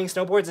demoing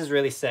snowboards is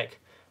really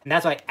sick. And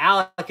that's why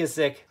Alec is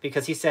sick,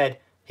 because he said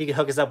he could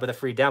hook us up with a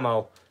free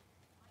demo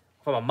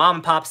from a mom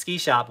and pop ski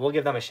shop. We'll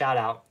give them a shout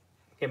out.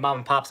 Give mom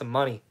and pop some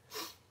money.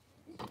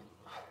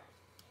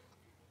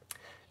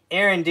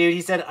 Aaron, dude,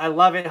 he said, I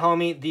love it,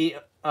 homie. The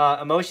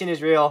emotion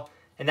is real,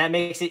 and that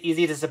makes it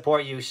easy to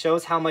support you.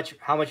 Shows how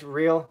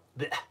real...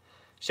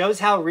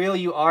 Shows how real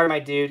you are, my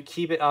dude.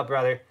 Keep it up,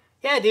 brother.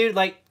 Yeah, dude,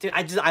 like, dude,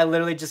 I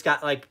literally just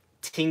got, like,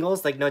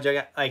 tingles. Like, no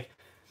joke. Like,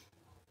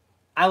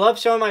 I love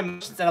showing my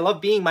emotions, and I love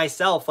being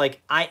myself.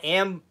 Like, I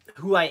am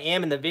who I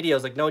am in the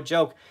videos. Like, no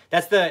joke.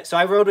 So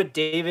I rode with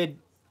David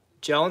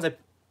Jones.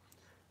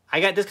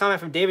 I got this comment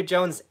from David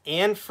Jones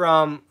and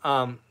from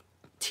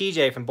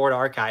TJ from Board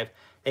Archive.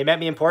 They met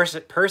me in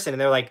person,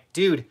 and they're like,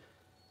 dude,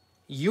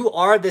 you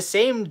are the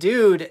same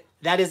dude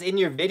that is in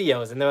your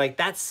videos. And they're like,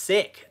 that's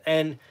sick.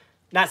 And...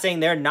 not saying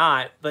they're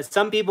not, but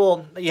some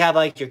people, you have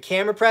like your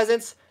camera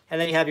presence and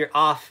then you have your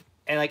off.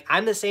 And like,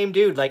 I'm the same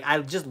dude. Like, I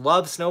just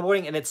love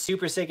snowboarding and it's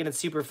super sick and it's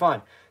super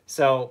fun.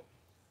 So,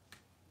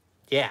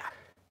 yeah.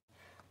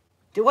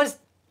 Dude, what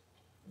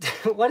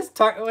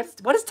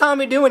is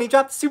Tommy doing? He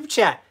dropped the super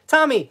chat.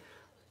 Tommy,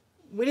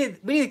 we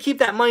need to keep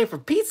that money for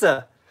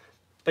pizza.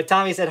 But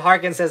Tommy said,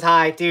 Harkin says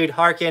hi. Dude,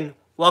 Harkin,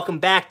 welcome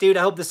back, dude.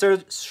 I hope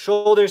the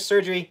shoulder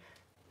surgery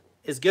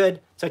is good.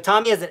 So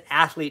Tommy has an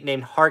athlete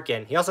named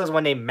Harkin. He also has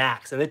one named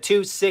Max. And they're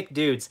two sick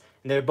dudes.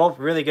 And they're both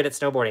really good at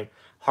snowboarding.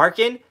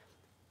 Harkin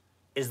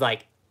is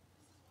like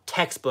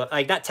textbook,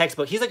 like not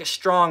textbook. He's like a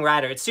strong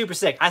rider. It's super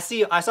sick. I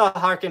saw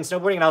Harkin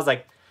snowboarding and I was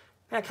like,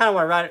 man, I kind of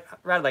want to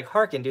ride like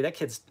Harkin, dude. That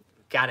kid's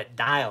got it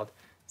dialed.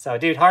 So,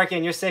 dude,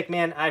 Harkin, you're sick,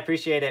 man. I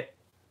appreciate it.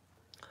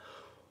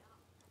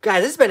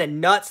 Guys, this has been a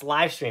nuts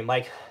live stream.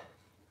 Like,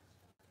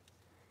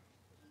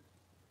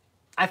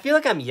 I feel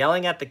like I'm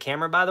yelling at the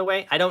camera, by the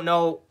way. I don't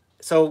know.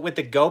 So with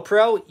the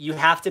GoPro, you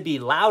have to be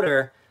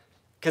louder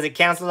because it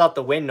cancels out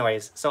the wind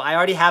noise. So I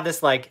already have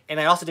this, like, and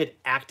I also did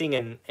acting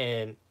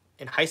in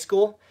high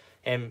school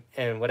and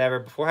whatever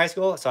before high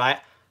school. So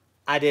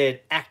I did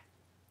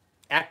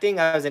acting.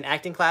 I was in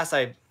acting class.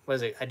 I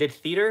did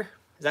theater.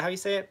 Is that how you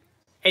say it?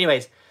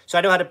 Anyways, so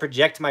I know how to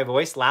project my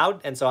voice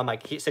loud. And so I'm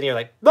like sitting here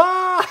like,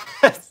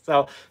 ah!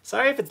 So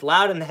sorry if it's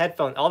loud in the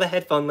headphone. All the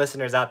headphone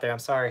listeners out there, I'm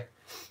sorry.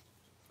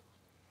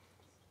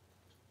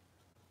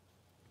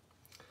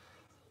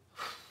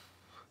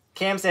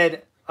 Cam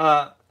said,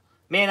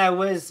 man, I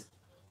was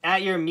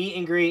at your meet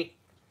and greet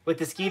with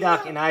the ski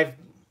doc and I've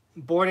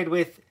boarded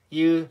with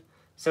you.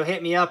 So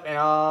hit me up and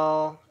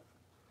I'll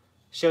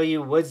show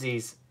you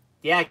woodsies.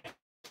 Yeah,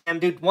 Cam,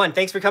 dude,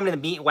 thanks for coming to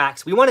the meet and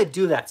wax. We want to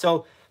do that.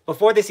 So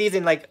before the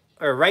season,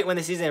 or right when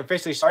the season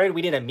officially started,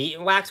 we did a meet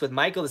and wax with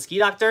Michael, the ski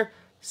doctor.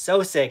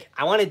 So sick.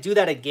 I want to do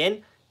that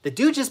again. The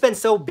dude's just been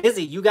so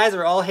busy. You guys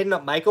are all hitting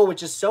up Michael,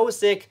 which is so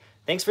sick.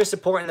 Thanks for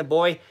supporting the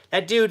boy.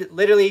 That dude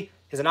literally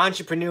is an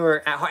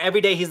entrepreneur.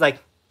 Every day he's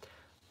like,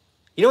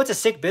 you know what's a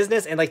sick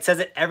business? And like says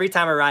it every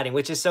time we're riding,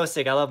 which is so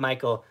sick. I love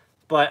Michael.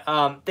 But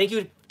thank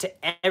you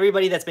to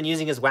everybody that's been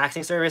using his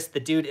waxing service. The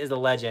dude is a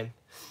legend.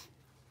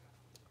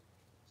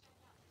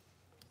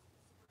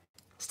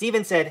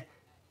 Steven said,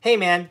 hey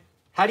man,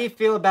 how do you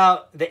feel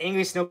about the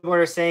angry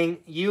snowboarder saying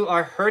you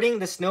are hurting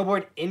the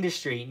snowboard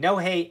industry? No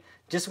hate,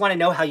 just want to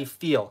know how you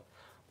feel.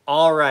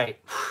 All right.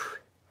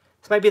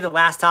 This might be the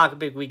last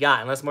topic we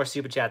got, unless more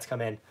super chats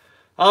come in.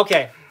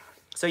 Okay.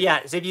 So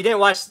yeah, so if you didn't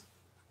watch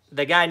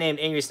the guy named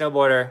Angry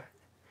Snowboarder,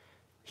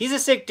 he's a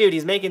sick dude.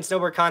 He's making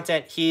snowboard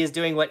content. He is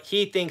doing what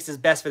he thinks is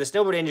best for the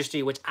snowboard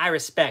industry, which I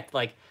respect.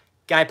 Like,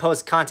 guy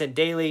posts content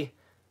daily.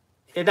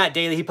 If not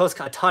daily, he posts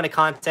a ton of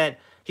content.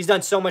 He's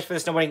done so much for the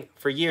snowboarding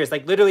for years.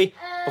 Like, literally,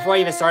 before I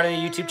even started a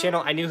YouTube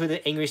channel, I knew who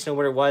the Angry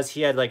Snowboarder was.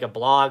 He had, like, a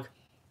blog.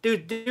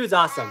 Dude's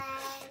awesome.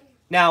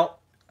 Now,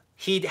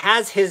 he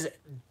has his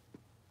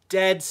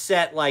dead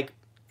set, like,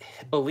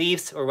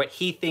 beliefs or what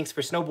he thinks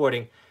for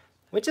snowboarding,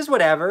 which is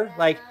whatever.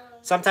 Like,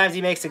 sometimes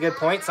he makes a good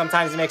point.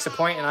 Sometimes he makes a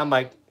point, and I'm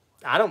like,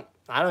 I don't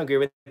agree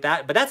with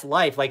that. But that's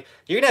life. Like,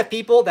 you're going to have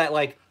people that,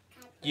 like,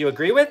 you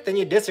agree with, then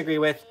you disagree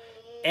with.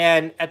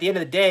 And at the end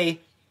of the day,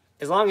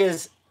 as long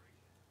as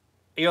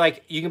you're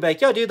like, you can be like,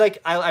 yo, dude, like,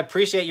 I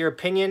appreciate your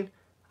opinion.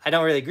 I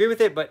don't really agree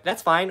with it, but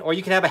that's fine. Or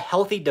you can have a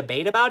healthy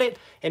debate about it,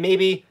 and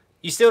maybe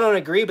you still don't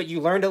agree, but you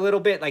learned a little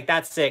bit. Like,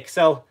 that's sick.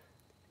 So,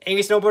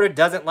 Angry Snowboarder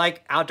doesn't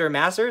like Outdoor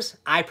Masters.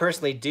 I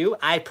personally do.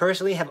 I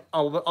personally have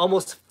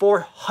almost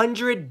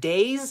 400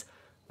 days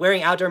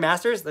wearing Outdoor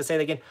Masters. Let's say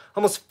that again.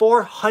 Almost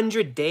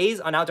 400 days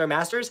on Outdoor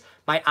Masters.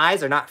 My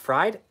eyes are not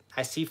fried.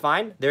 I see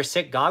fine. They're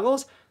sick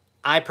goggles.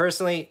 I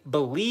personally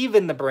believe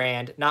in the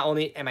brand. Not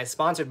only am I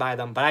sponsored by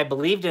them, but I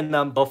believed in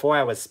them before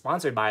I was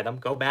sponsored by them.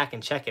 Go back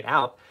and check it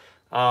out.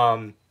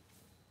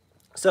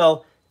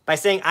 So by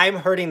saying I'm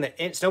hurting the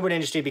snowboard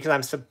industry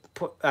because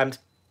I'm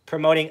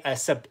promoting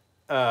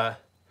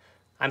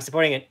I'm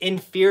supporting an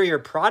inferior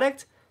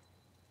product,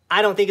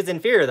 I don't think it's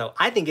inferior though.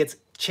 I think it's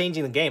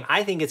changing the game.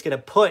 I think it's going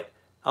to put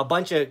a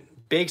bunch of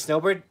big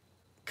snowboard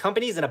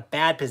companies in a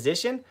bad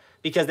position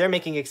because they're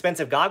making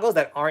expensive goggles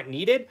that aren't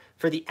needed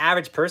for the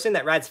average person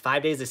that rides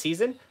 5 days a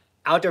season.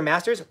 Outdoor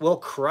Masters will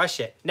crush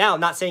it. Now, I'm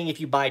not saying if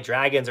you buy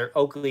Dragons or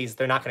Oakleys,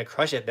 they're not going to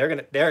crush it.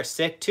 They're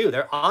sick too.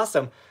 They're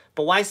awesome.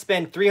 But why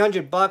spend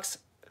 $300,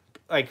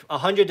 like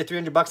 $100 to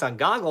 $300 on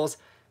goggles?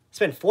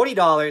 Spend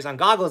 $40 on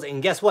goggles,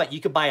 and guess what? You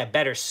could buy a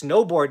better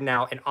snowboard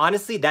now. And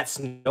honestly, that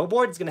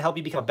snowboard is going to help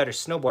you become a better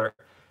snowboarder.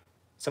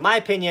 So my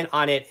opinion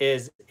on it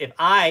is if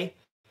I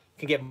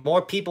can get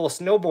more people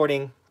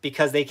snowboarding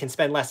because they can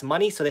spend less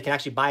money so they can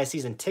actually buy a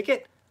season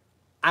ticket,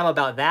 I'm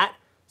about that.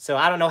 So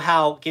I don't know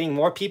how getting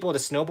more people to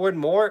snowboard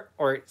more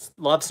or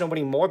love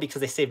snowboarding more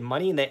because they save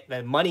money. And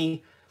that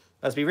money,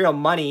 let's be real,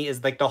 money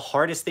is like the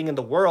hardest thing in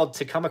the world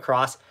to come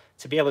across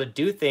to be able to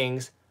do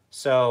things.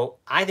 So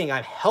I think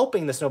I'm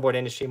helping the snowboard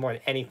industry more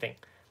than anything.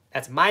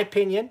 That's my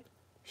opinion.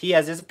 He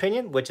has his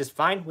opinion, which is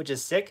fine, which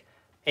is sick.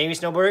 Angry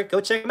Snowboarder, go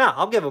check him out.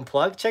 I'll give him a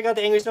plug. Check out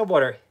the Angry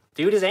Snowboarder.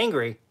 Dude is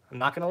angry. I'm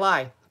not going to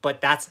lie. But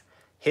that's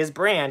his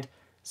brand.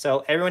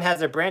 So everyone has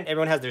their brand.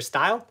 Everyone has their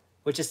style,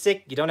 which is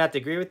sick. You don't have to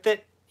agree with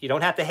it. You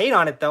don't have to hate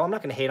on it, though. I'm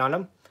not going to hate on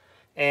them.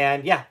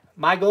 And yeah,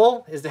 my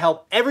goal is to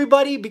help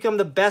everybody become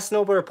the best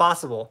snowboarder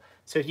possible.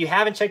 So if you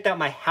haven't checked out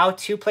my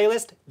how-to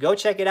playlist, go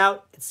check it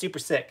out. It's super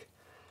sick.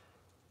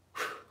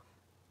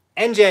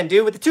 NGen,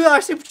 dude, with the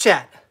 $2 super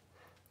chat.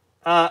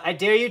 I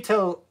dare you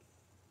to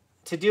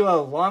do a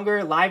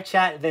longer live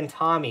chat than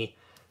Tommy.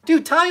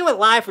 Dude, Tommy went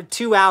live for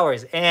 2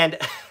 hours, and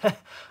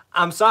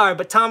I'm sorry,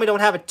 but Tommy don't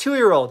have a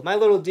 2-year-old. My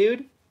little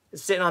dude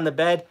is sitting on the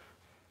bed.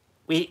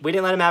 We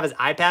didn't let him have his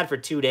iPad for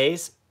 2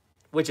 days.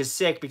 which is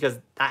sick because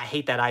I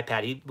hate that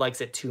iPad. He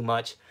likes it too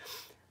much.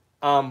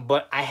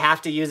 But I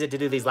have to use it to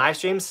do these live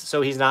streams,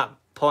 so he's not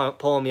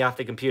pulling me off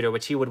the computer,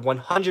 which he would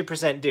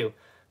 100% do.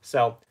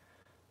 So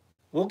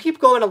we'll keep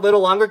going a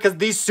little longer because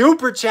these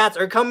super chats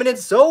are coming in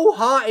so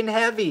hot and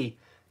heavy.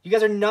 You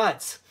guys are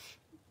nuts.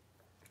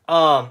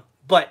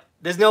 But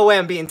there's no way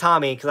I'm beating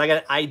Tommy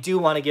because I do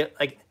want to get,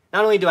 like,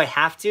 not only do I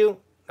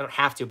don't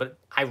have to, but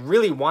I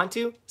really want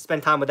to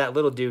spend time with that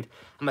little dude.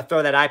 I'm gonna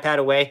throw that iPad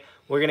away.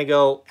 We're gonna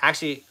go,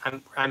 actually,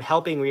 I'm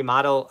helping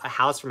remodel a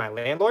house for my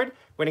landlord.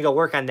 We're gonna go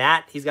work on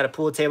that. He's got a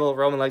pool table.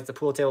 Roman likes the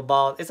pool table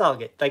ball. It's all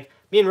good. Like,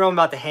 me and Roman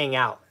about to hang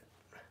out.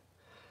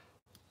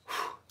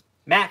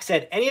 Max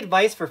said, any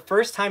advice for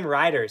first-time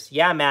riders?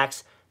 Yeah,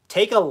 Max,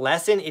 take a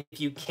lesson if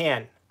you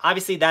can.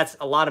 Obviously, that's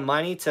a lot of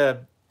money to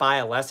buy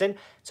a lesson.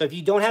 So if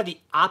you don't have the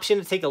option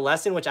to take a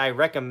lesson, which I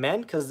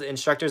recommend because the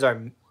instructors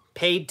are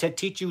paid to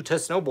teach you to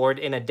snowboard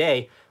in a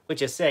day,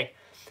 which is sick.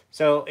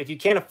 So if you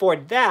can't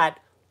afford that,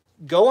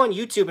 go on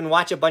YouTube and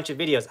watch a bunch of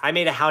videos. I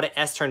made a how to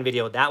S-turn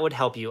video. That would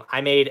help you.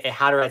 I made a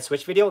how to ride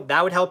switch video.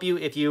 That would help you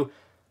if you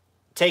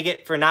take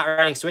it for not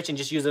riding switch and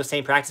just use those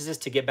same practices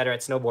to get better at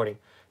snowboarding.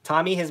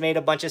 Tommy has made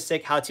a bunch of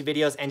sick how-to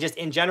videos, and just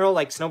in general,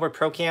 like Snowboard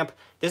Pro Camp,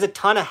 there's a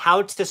ton of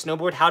how to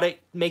snowboard, how to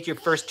make your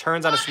first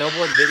turns on a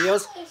snowboard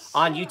videos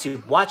on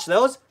YouTube. Watch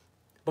those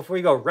before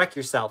you go wreck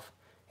yourself.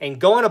 And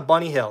go on a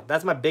bunny hill.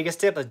 That's my biggest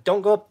tip. Like,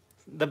 don't go up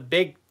the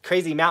big,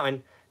 crazy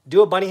mountain.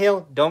 Do a bunny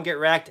hill. Don't get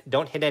wrecked.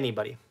 Don't hit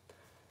anybody.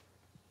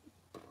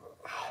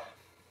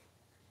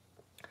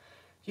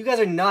 You guys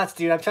are nuts,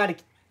 dude.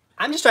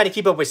 I'm just trying to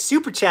keep up with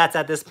super chats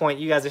at this point.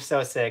 You guys are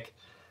so sick.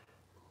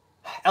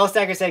 L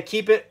Stacker said,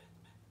 keep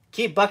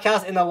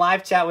Buckhouse in the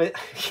live chat with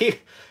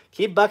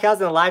keep Buckhouse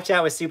in the live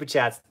chat with super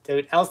chats.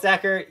 Dude, L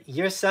Stacker,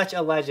 you're such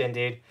a legend,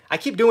 dude. I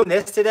keep doing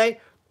this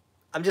today.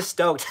 I'm just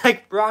stoked.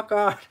 Like, rock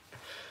on.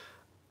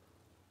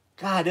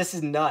 God, this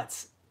is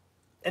nuts.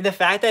 And the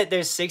fact that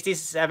there's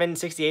 67,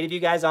 68 of you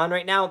guys on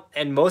right now,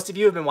 and most of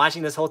you have been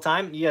watching this whole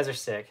time, you guys are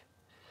sick.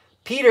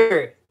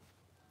 Peter,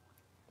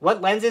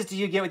 what lenses do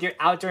you get with your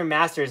Outdoor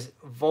Masters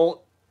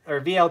Volt or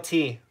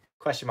VLT?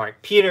 Question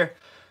mark. Peter,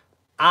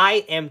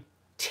 I am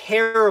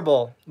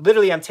terrible.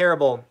 Literally, I'm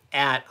terrible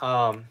at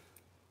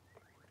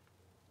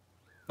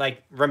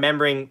like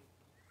remembering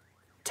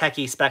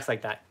techie specs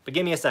like that. But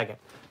give me a second.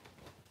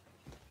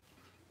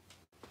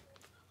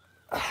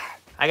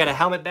 I got a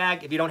helmet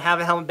bag. If you don't have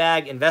a helmet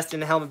bag, invest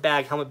in a helmet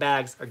bag. Helmet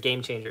bags are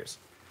game changers.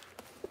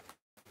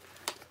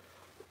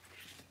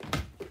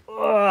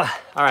 Ugh.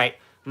 All right.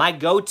 My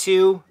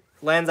go-to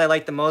lens I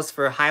like the most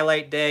for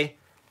highlight day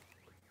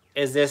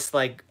is this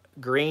like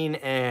green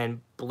and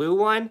blue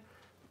one.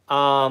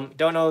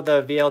 Don't know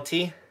the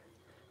VLT.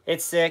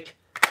 It's sick.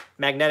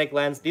 Magnetic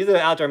lens. These are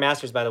the Outdoor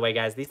Masters, by the way,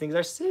 guys. These things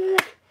are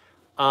sick.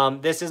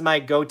 This is my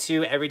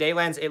go-to everyday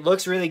lens. It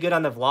looks really good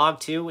on the vlog,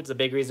 too, which is a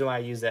big reason why I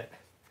use it.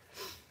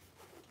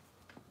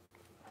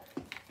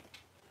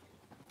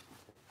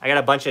 I got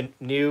a bunch of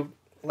new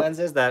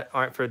lenses that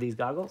aren't for these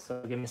goggles,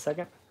 so give me a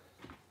second.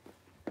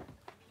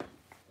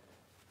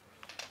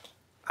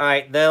 All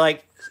right, they're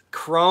like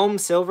chrome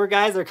silver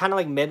guys. They're kind of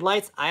like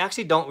mid-lights. I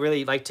actually don't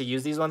really like to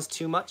use these ones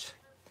too much.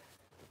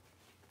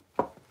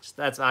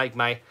 That's like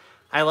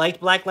I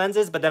liked black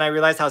lenses, but then I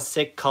realized how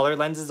sick color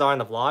lenses are in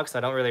the vlog, so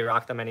I don't really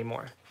rock them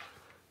anymore.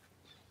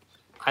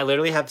 I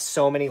literally have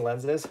so many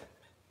lenses.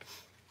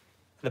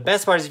 The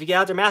best part is if you get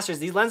Outdoor Masters,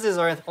 these lenses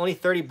are only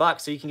 30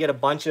 bucks, so you can get a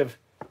bunch of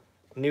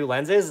new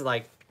lenses,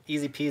 like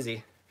easy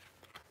peasy.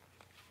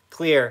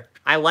 Clear.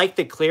 I like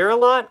the clear a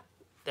lot.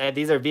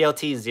 These are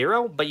VLT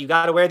 0, but you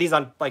got to wear these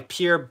on like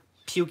pure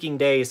puking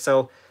days.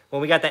 So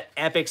when we got that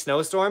epic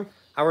snowstorm,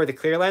 I wore the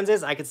clear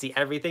lenses. I could see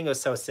everything. It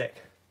was so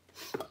sick.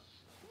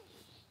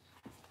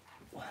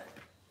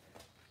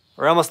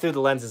 We're almost through the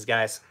lenses,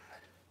 guys.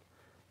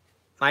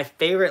 My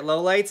favorite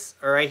lowlights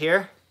are right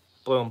here.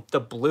 Boom.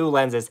 The blue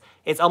lenses.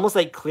 It's almost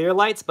like clear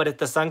lights, but if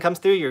the sun comes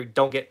through, you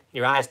don't get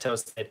your eyes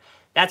toasted.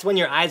 That's when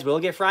your eyes will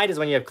get fried, is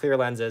when you have clear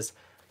lenses.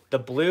 The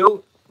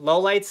blue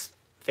lowlights,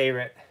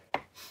 favorite.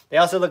 They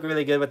also look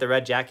really good with the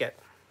red jacket.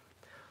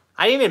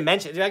 I didn't even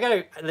mention,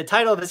 dude, the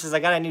title of this is I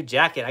got a new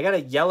jacket. I got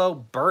a yellow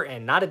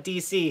Burton, not a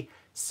DC.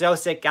 So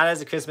sick. Got it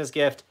as a Christmas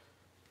gift.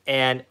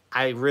 And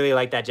I really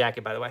like that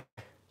jacket, by the way.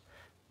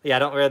 Yeah, I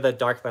don't wear the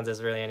dark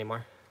lenses really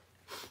anymore.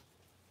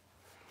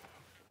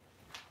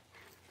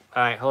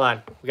 All right, hold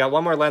on. We got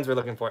one more lens we're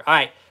looking for. All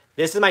right,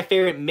 this is my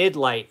favorite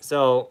mid-light.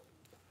 So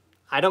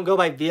I don't go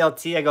by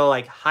VLT. I go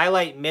like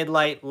highlight,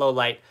 mid-light, low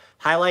light.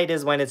 Highlight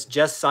is when it's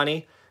just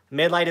sunny.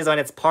 Mid-light is when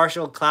it's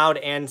partial cloud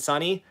and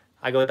sunny.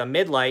 I go with a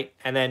mid-light.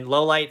 And then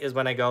low light is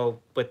when I go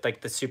with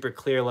like the super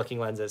clear looking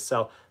lenses.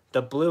 So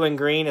the blue and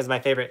green is my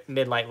favorite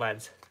mid-light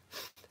lens.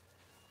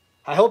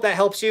 I hope that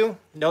helps you.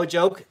 No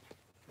joke.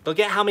 Look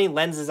at how many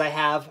lenses I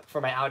have for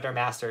my Outdoor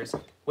Masters,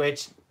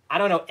 which I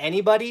don't know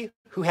anybody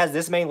who has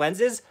this many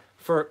lenses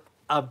for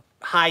a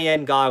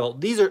high-end goggle.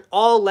 These are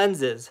all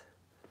lenses.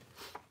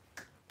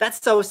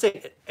 That's so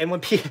sick. And when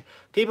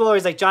people are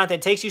always like, Jonathan,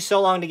 it takes you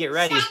so long to get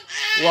ready.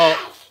 Well,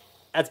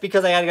 That's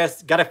because I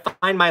gotta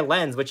find my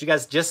lens, which you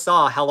guys just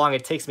saw how long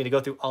it takes me to go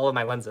through all of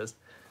my lenses.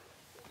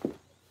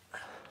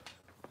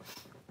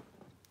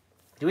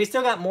 Do we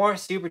still got more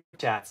super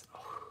chats?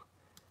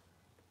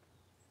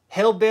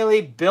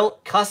 Hillbilly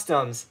Built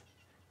Customs.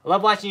 I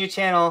love watching your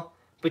channel.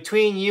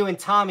 Between you and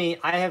Tommy,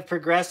 I have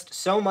progressed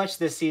so much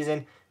this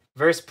season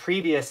versus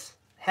previous.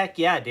 Heck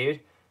yeah, dude.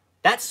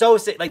 That's so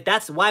sick. Like,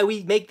 that's why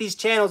we make these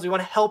channels. We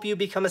want to help you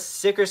become a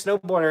sicker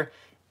snowboarder.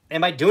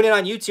 And by doing it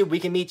on YouTube,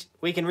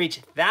 we can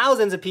reach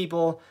thousands of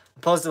people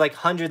opposed to like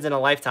hundreds in a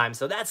lifetime.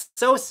 So that's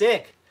so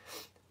sick.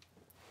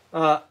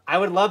 I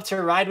would love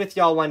to ride with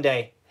y'all one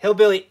day.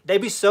 Hillbilly,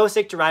 they'd be so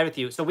sick to ride with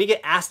you. So we get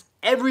asked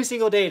every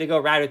single day to go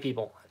ride with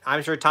people.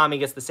 I'm sure Tommy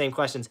gets the same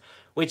questions,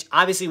 which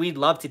obviously we'd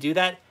love to do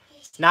that.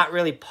 It's not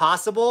really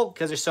possible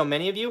because there's so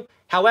many of you.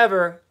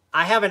 However,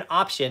 I have an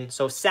option.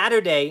 So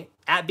Saturday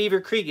at Beaver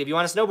Creek, if you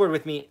want to snowboard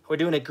with me, we're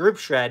doing a group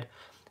shred.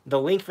 The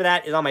link for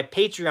that is on my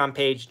Patreon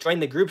page. Join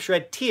the group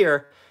shred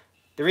tier.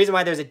 The reason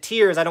why there's a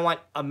tier is I don't want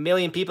a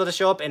million people to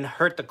show up and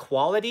hurt the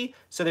quality.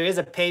 So there is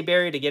a pay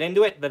barrier to get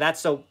into it, but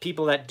that's so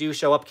people that do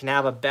show up can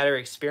have a better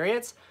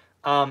experience.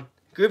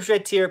 Group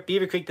shred tier,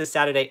 Beaver Creek this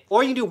Saturday.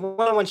 Or you can do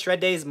one-on-one shred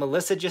days.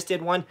 Melissa just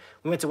did one.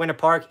 We went to Winter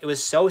Park. It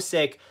was so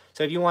sick.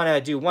 So if you want to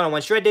do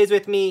one-on-one shred days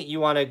with me, you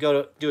want to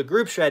go do a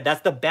group shred,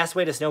 that's the best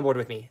way to snowboard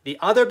with me. The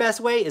other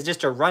best way is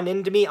just to run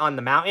into me on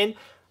the mountain.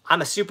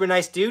 I'm a super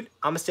nice dude.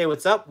 I'm going to say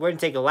what's up. We're going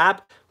to take a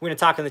lap. We're going to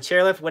talk on the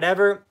chairlift,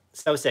 whatever.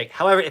 So sick.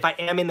 However, if I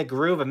am in the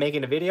groove of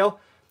making a video,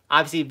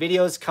 obviously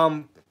videos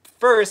come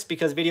first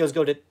because videos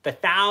go to the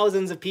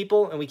thousands of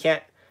people and we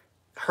can't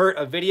hurt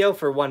a video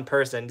for one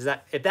person.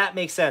 If that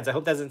makes sense? I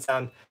hope that doesn't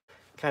sound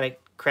kind of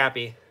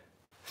crappy.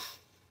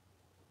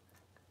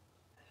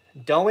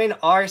 Doan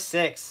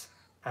R6.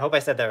 I hope I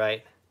said that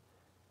right.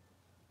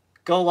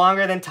 Go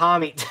longer than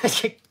Tommy.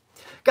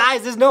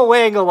 Guys, there's no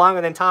way I can go longer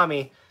than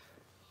Tommy.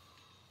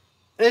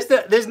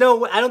 There's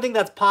no, I don't think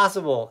that's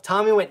possible.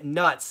 Tommy went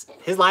nuts.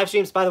 His live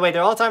streams, by the way,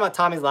 they're all talking about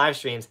Tommy's live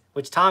streams,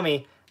 which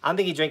Tommy, I don't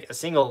think he drank a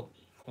single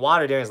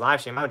water during his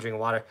live stream. I don't drink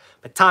water.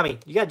 But Tommy,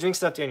 you got to drink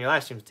stuff during your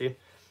live streams, dude.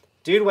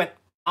 Dude went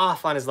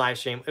off on his live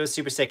stream. It was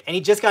super sick. And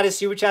he just got his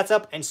super chats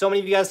up, and so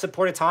many of you guys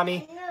supported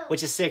Tommy,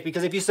 which is sick.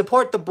 Because if you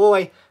support the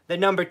boy, the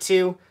number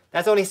 2,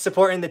 that's only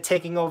supporting the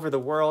taking over the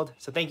world.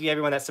 So thank you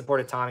everyone that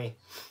supported Tommy.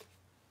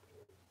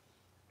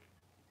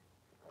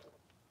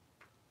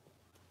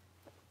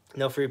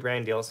 No free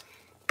brand deals.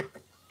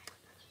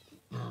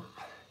 All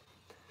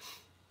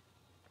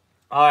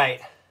right.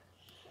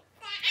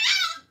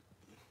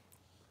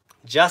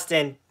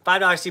 Justin,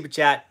 $5 super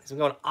chat. I'm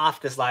going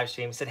off this live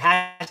stream. Said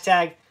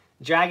hashtag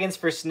dragons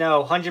for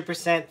snow,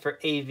 100% for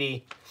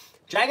AV.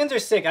 Dragons are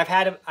sick. I've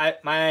had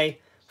my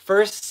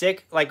first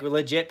sick, like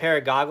legit pair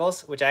of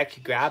goggles, which I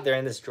could grab. They're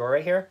in this drawer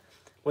right here.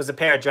 Was a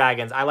pair of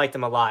dragons. I liked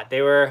them a lot.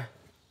 They were,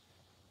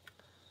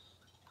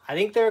 I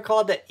think they were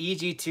called the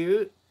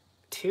EG2.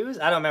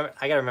 I don't remember.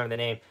 I gotta remember the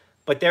name.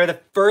 But they're the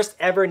first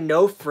ever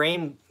no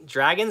frame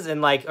dragons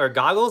and or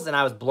goggles, and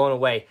I was blown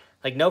away.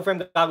 Like no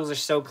frame goggles are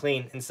so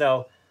clean, and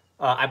so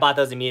I bought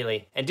those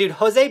immediately. And dude,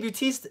 Jose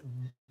Bautista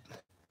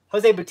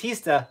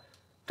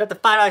dropped the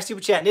 $5 super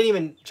chat and didn't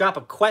even drop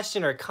a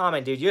question or a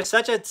comment, dude. You're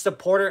such a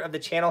supporter of the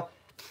channel.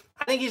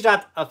 I think he's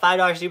dropped a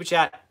 $5 super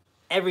chat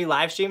every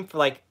live stream for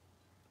like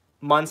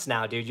months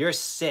now, dude. You're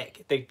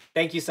sick.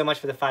 Thank you so much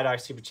for the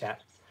 $5 super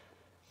chat.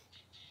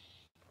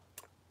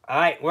 All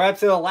right, we're up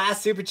to the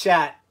last super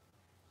chat.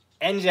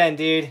 Engen,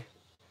 dude. He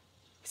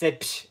said,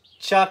 Psh,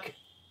 Chuck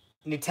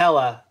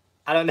Nutella.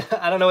 I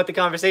don't know what the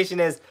conversation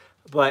is,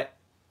 but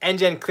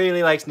Engen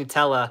clearly likes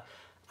Nutella.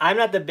 I'm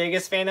not the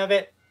biggest fan of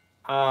it.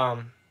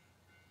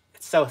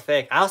 It's so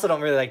thick. I also don't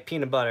really like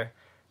peanut butter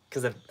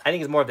because I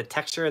think it's more of the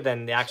texture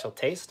than the actual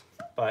taste.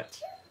 But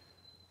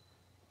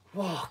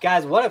whoa,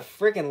 guys, what a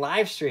freaking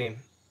live stream!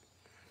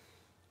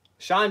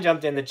 Sean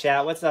jumped in the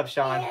chat. What's up,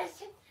 Sean?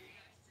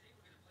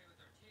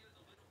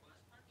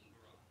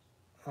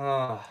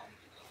 Oh,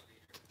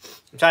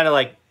 I'm trying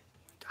to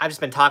I've just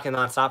been talking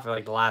nonstop for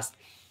the last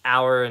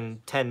hour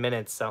and 10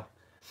 minutes, so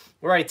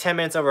we're already 10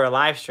 minutes over a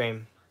live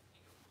stream.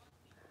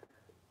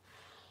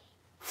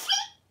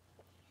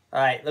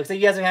 All right, looks like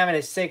you guys are having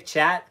a sick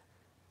chat,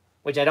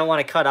 which I don't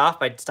want to cut off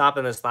by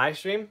stopping this live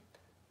stream,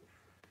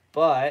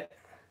 but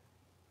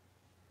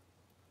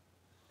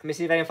let me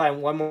see if I can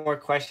find one more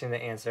question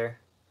to answer.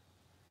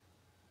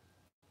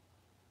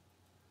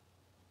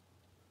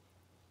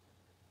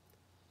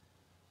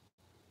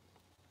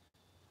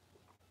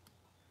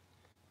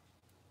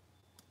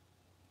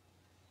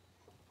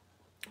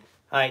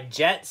 All right,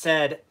 Jet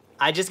said,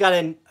 I just got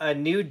a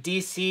new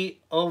DC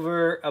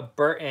over a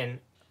Burton.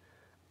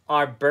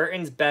 Are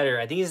Burton's better?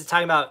 I think he's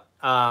talking about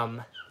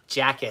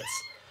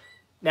jackets.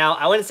 Now,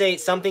 I wouldn't say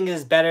something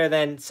is better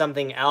than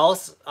something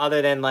else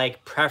other than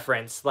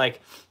preference.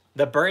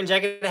 The Burton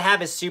jacket I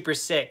have is super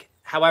sick.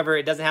 However,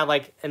 it doesn't have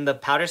in the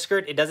powder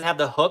skirt, it doesn't have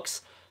the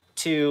hooks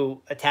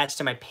to attach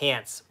to my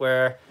pants.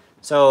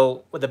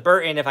 So with the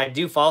Burton, if I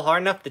do fall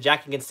hard enough, the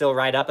jacket can still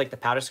ride up, the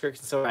powder skirt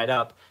can still ride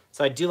up.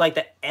 So I do like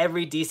that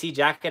every DC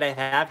jacket I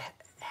have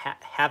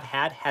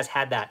had has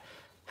had that.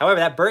 However,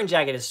 that Burton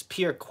jacket is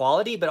pure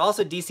quality, but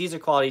also DCs are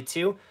quality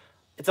too.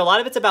 A lot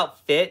of it's about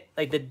fit.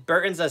 Like the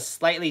Burton's a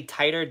slightly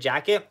tighter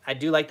jacket. I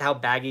do like how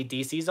baggy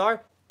DCs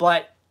are,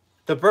 but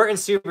the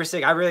Burton's super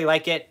sick. I really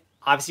like it.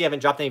 Obviously, I haven't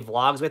dropped any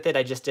vlogs with it.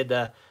 I just did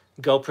the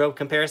GoPro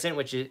comparison,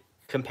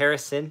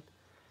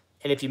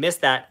 and if you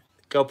missed that,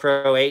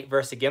 GoPro 8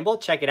 versus gimbal,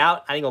 check it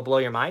out. I think it'll blow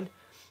your mind.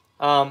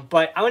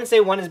 But I wouldn't say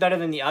one is better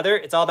than the other.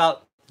 It's all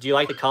about, do you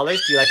like the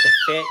colors? Do you like the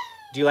fit?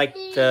 Do you like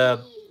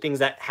the things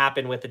that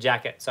happen with the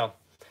jacket? So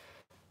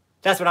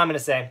that's what I'm going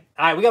to say.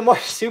 All right, we got more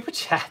super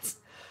chats.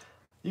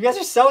 You guys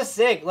are so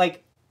sick.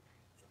 Like,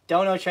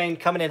 Dono Train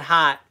coming in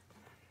hot.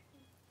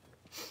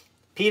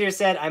 Peter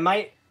said, I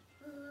might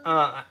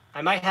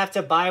have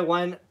to buy a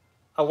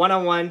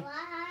one-on-one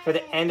for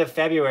the end of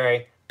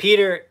February.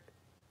 Peter,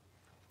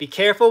 be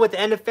careful with the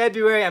end of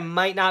February. I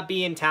might not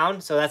be in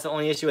town, so that's the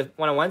only issue with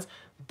one-on-ones.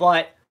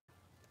 But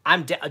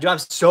I'm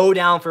so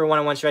down for a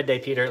one-on-one shred day,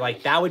 Peter.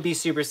 Like, that would be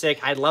super sick.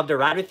 I'd love to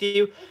ride with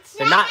you.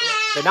 They're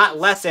not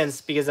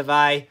lessons, because if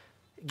I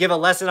give a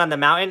lesson on the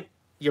mountain,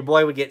 your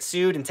boy would get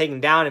sued and taken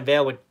down, and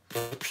Vale would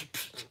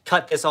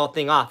cut this whole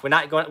thing off.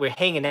 We're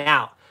hanging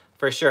out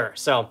for sure.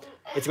 So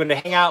it's going to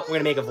hang out. We're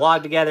going to make a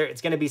vlog together.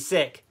 It's going to be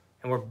sick,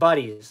 and we're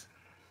buddies.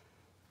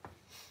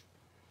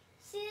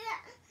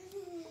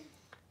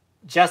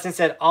 Justin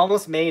said,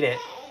 almost made it.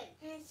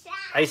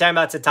 Are you talking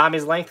about to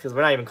Tommy's length? Because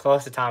we're not even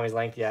close to Tommy's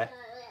length yet.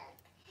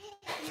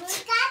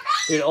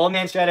 Dude, Old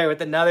Man Shredder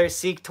with another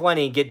Seek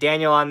 20. Get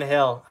Daniel on the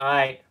hill. All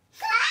right.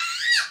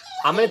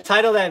 I'm going to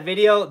title that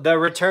video, The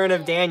Return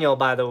of Daniel,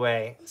 by the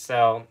way.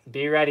 So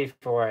be ready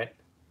for it.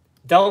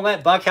 Don't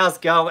let Buckhouse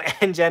go.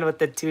 And Jen with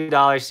the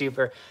 $2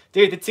 super.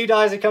 Dude, the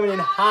 $2 are coming in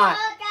hot.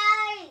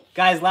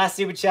 Guys, last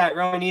super chat.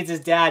 Roman needs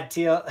his dad.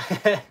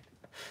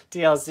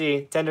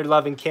 TLC, tender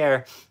love and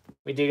care.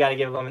 We do got to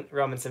give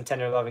Roman some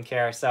tender love and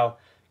care. So,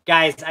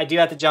 guys, I do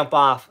have to jump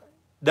off.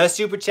 The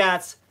super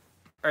chats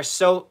are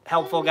so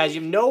helpful, guys.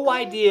 You have no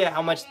idea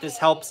how much this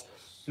helps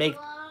make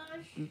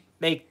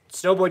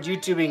snowboard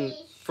YouTubing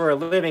for a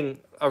living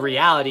a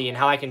reality, and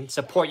how I can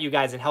support you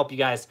guys and help you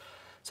guys.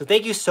 So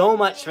thank you so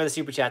much for the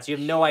super chats. You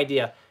have no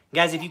idea.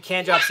 Guys, if you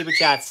can't drop super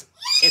chats,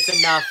 it's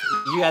enough.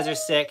 You guys are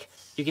sick.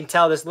 You can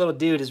tell this little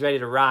dude is ready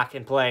to rock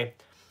and play.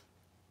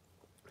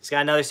 Just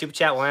got another super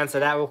chat. We'll answer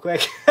that real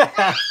quick.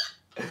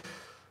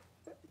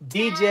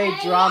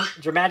 DJ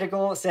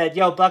Dramatical said,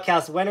 yo,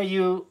 Buckhouse, when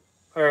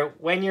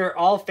you're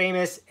all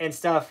famous and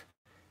stuff,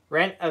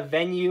 rent a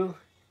venue,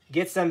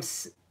 get some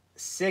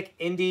sick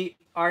indie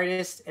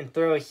artists, and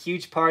throw a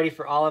huge party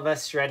for all of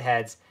us shred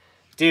heads.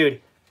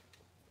 Dude,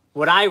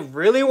 what I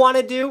really want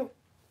to do,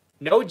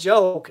 no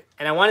joke,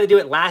 and I wanted to do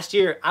it last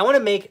year, I want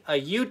to make a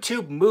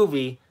YouTube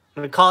movie.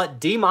 I'm going to call it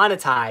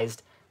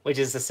Demonetized, which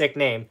is a sick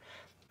name.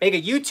 Make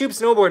a YouTube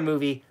snowboard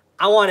movie.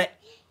 I want to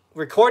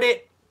record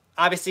it,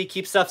 obviously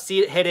keep stuff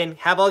hidden,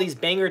 have all these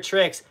banger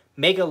tricks,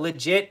 make a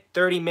legit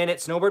 30-minute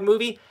snowboard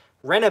movie,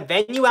 rent a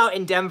venue out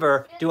in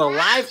Denver, do a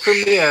live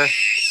premiere.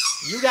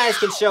 You guys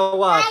can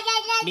show up,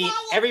 meet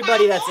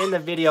everybody that's in the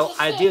video.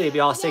 Ideally, it'd be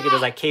all sick if it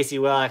was like Casey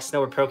Willox,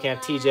 Snowboard Pro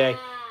Camp, TJ,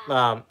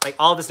 like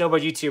all the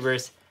snowboard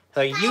YouTubers.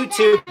 So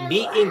YouTube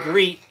meet and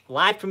greet,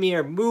 live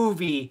premiere,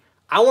 movie.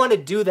 I want to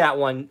do that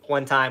one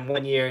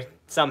year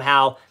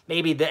somehow,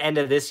 maybe the end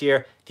of this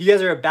year. If you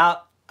guys are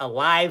about a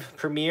live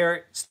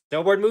premiere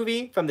snowboard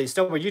movie from the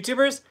snowboard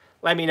YouTubers,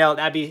 let me know.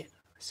 That'd be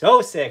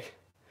so sick.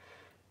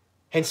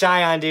 And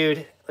Cheyenne,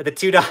 dude, with the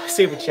 $2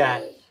 super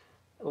chat.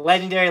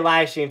 Legendary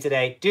live stream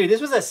today. Dude, this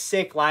was a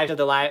sick live of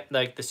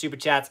the super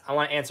chats. I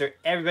want to answer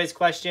everybody's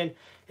question.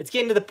 It's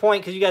getting to the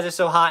point because you guys are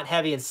so hot and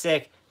heavy and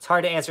sick. It's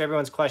hard to answer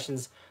everyone's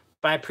questions,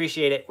 but I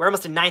appreciate it. We're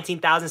almost at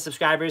 19,000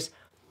 subscribers.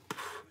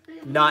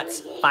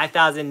 Nuts.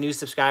 5,000 new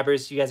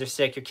subscribers. You guys are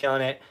sick. You're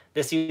killing it.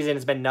 This season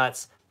has been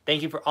nuts.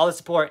 Thank you for all the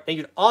support. Thank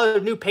you to all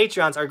the new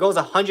Patreons. Our goal is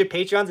 100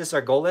 Patreons. This is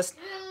our goal list.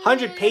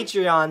 100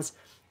 Patreons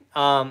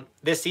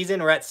this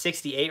season. We're at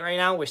 68 right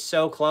now. We're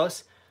so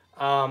close.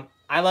 I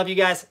love you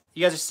guys.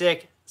 You guys are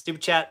sick. Super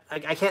chat.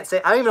 I can't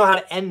say. I don't even know how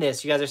to end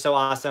this. You guys are so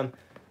awesome.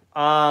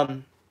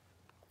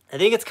 I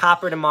think it's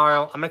Copper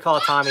tomorrow. I'm going to call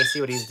Tommy, see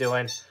what he's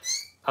doing.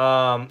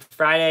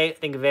 Friday, I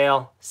think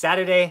Vale.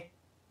 Saturday,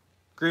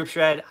 group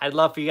shred. I'd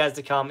love for you guys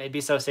to come. It'd be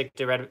so sick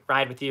to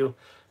ride with you.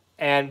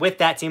 And with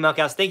that, Team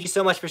Milkhouse, thank you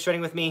so much for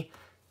shredding with me.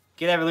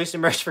 Get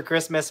Evolution merch for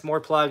Christmas. More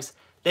plugs.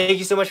 Thank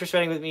you so much for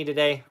shredding with me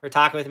today, for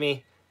talking with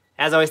me.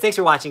 As always, thanks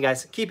for watching,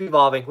 guys. Keep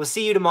evolving. We'll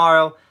see you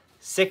tomorrow.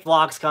 Sick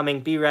vlogs coming.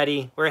 Be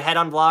ready. We're ahead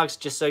on vlogs,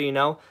 just so you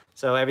know.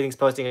 So everything's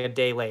posting a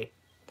day late.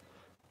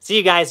 See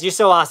you guys. You're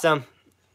so awesome.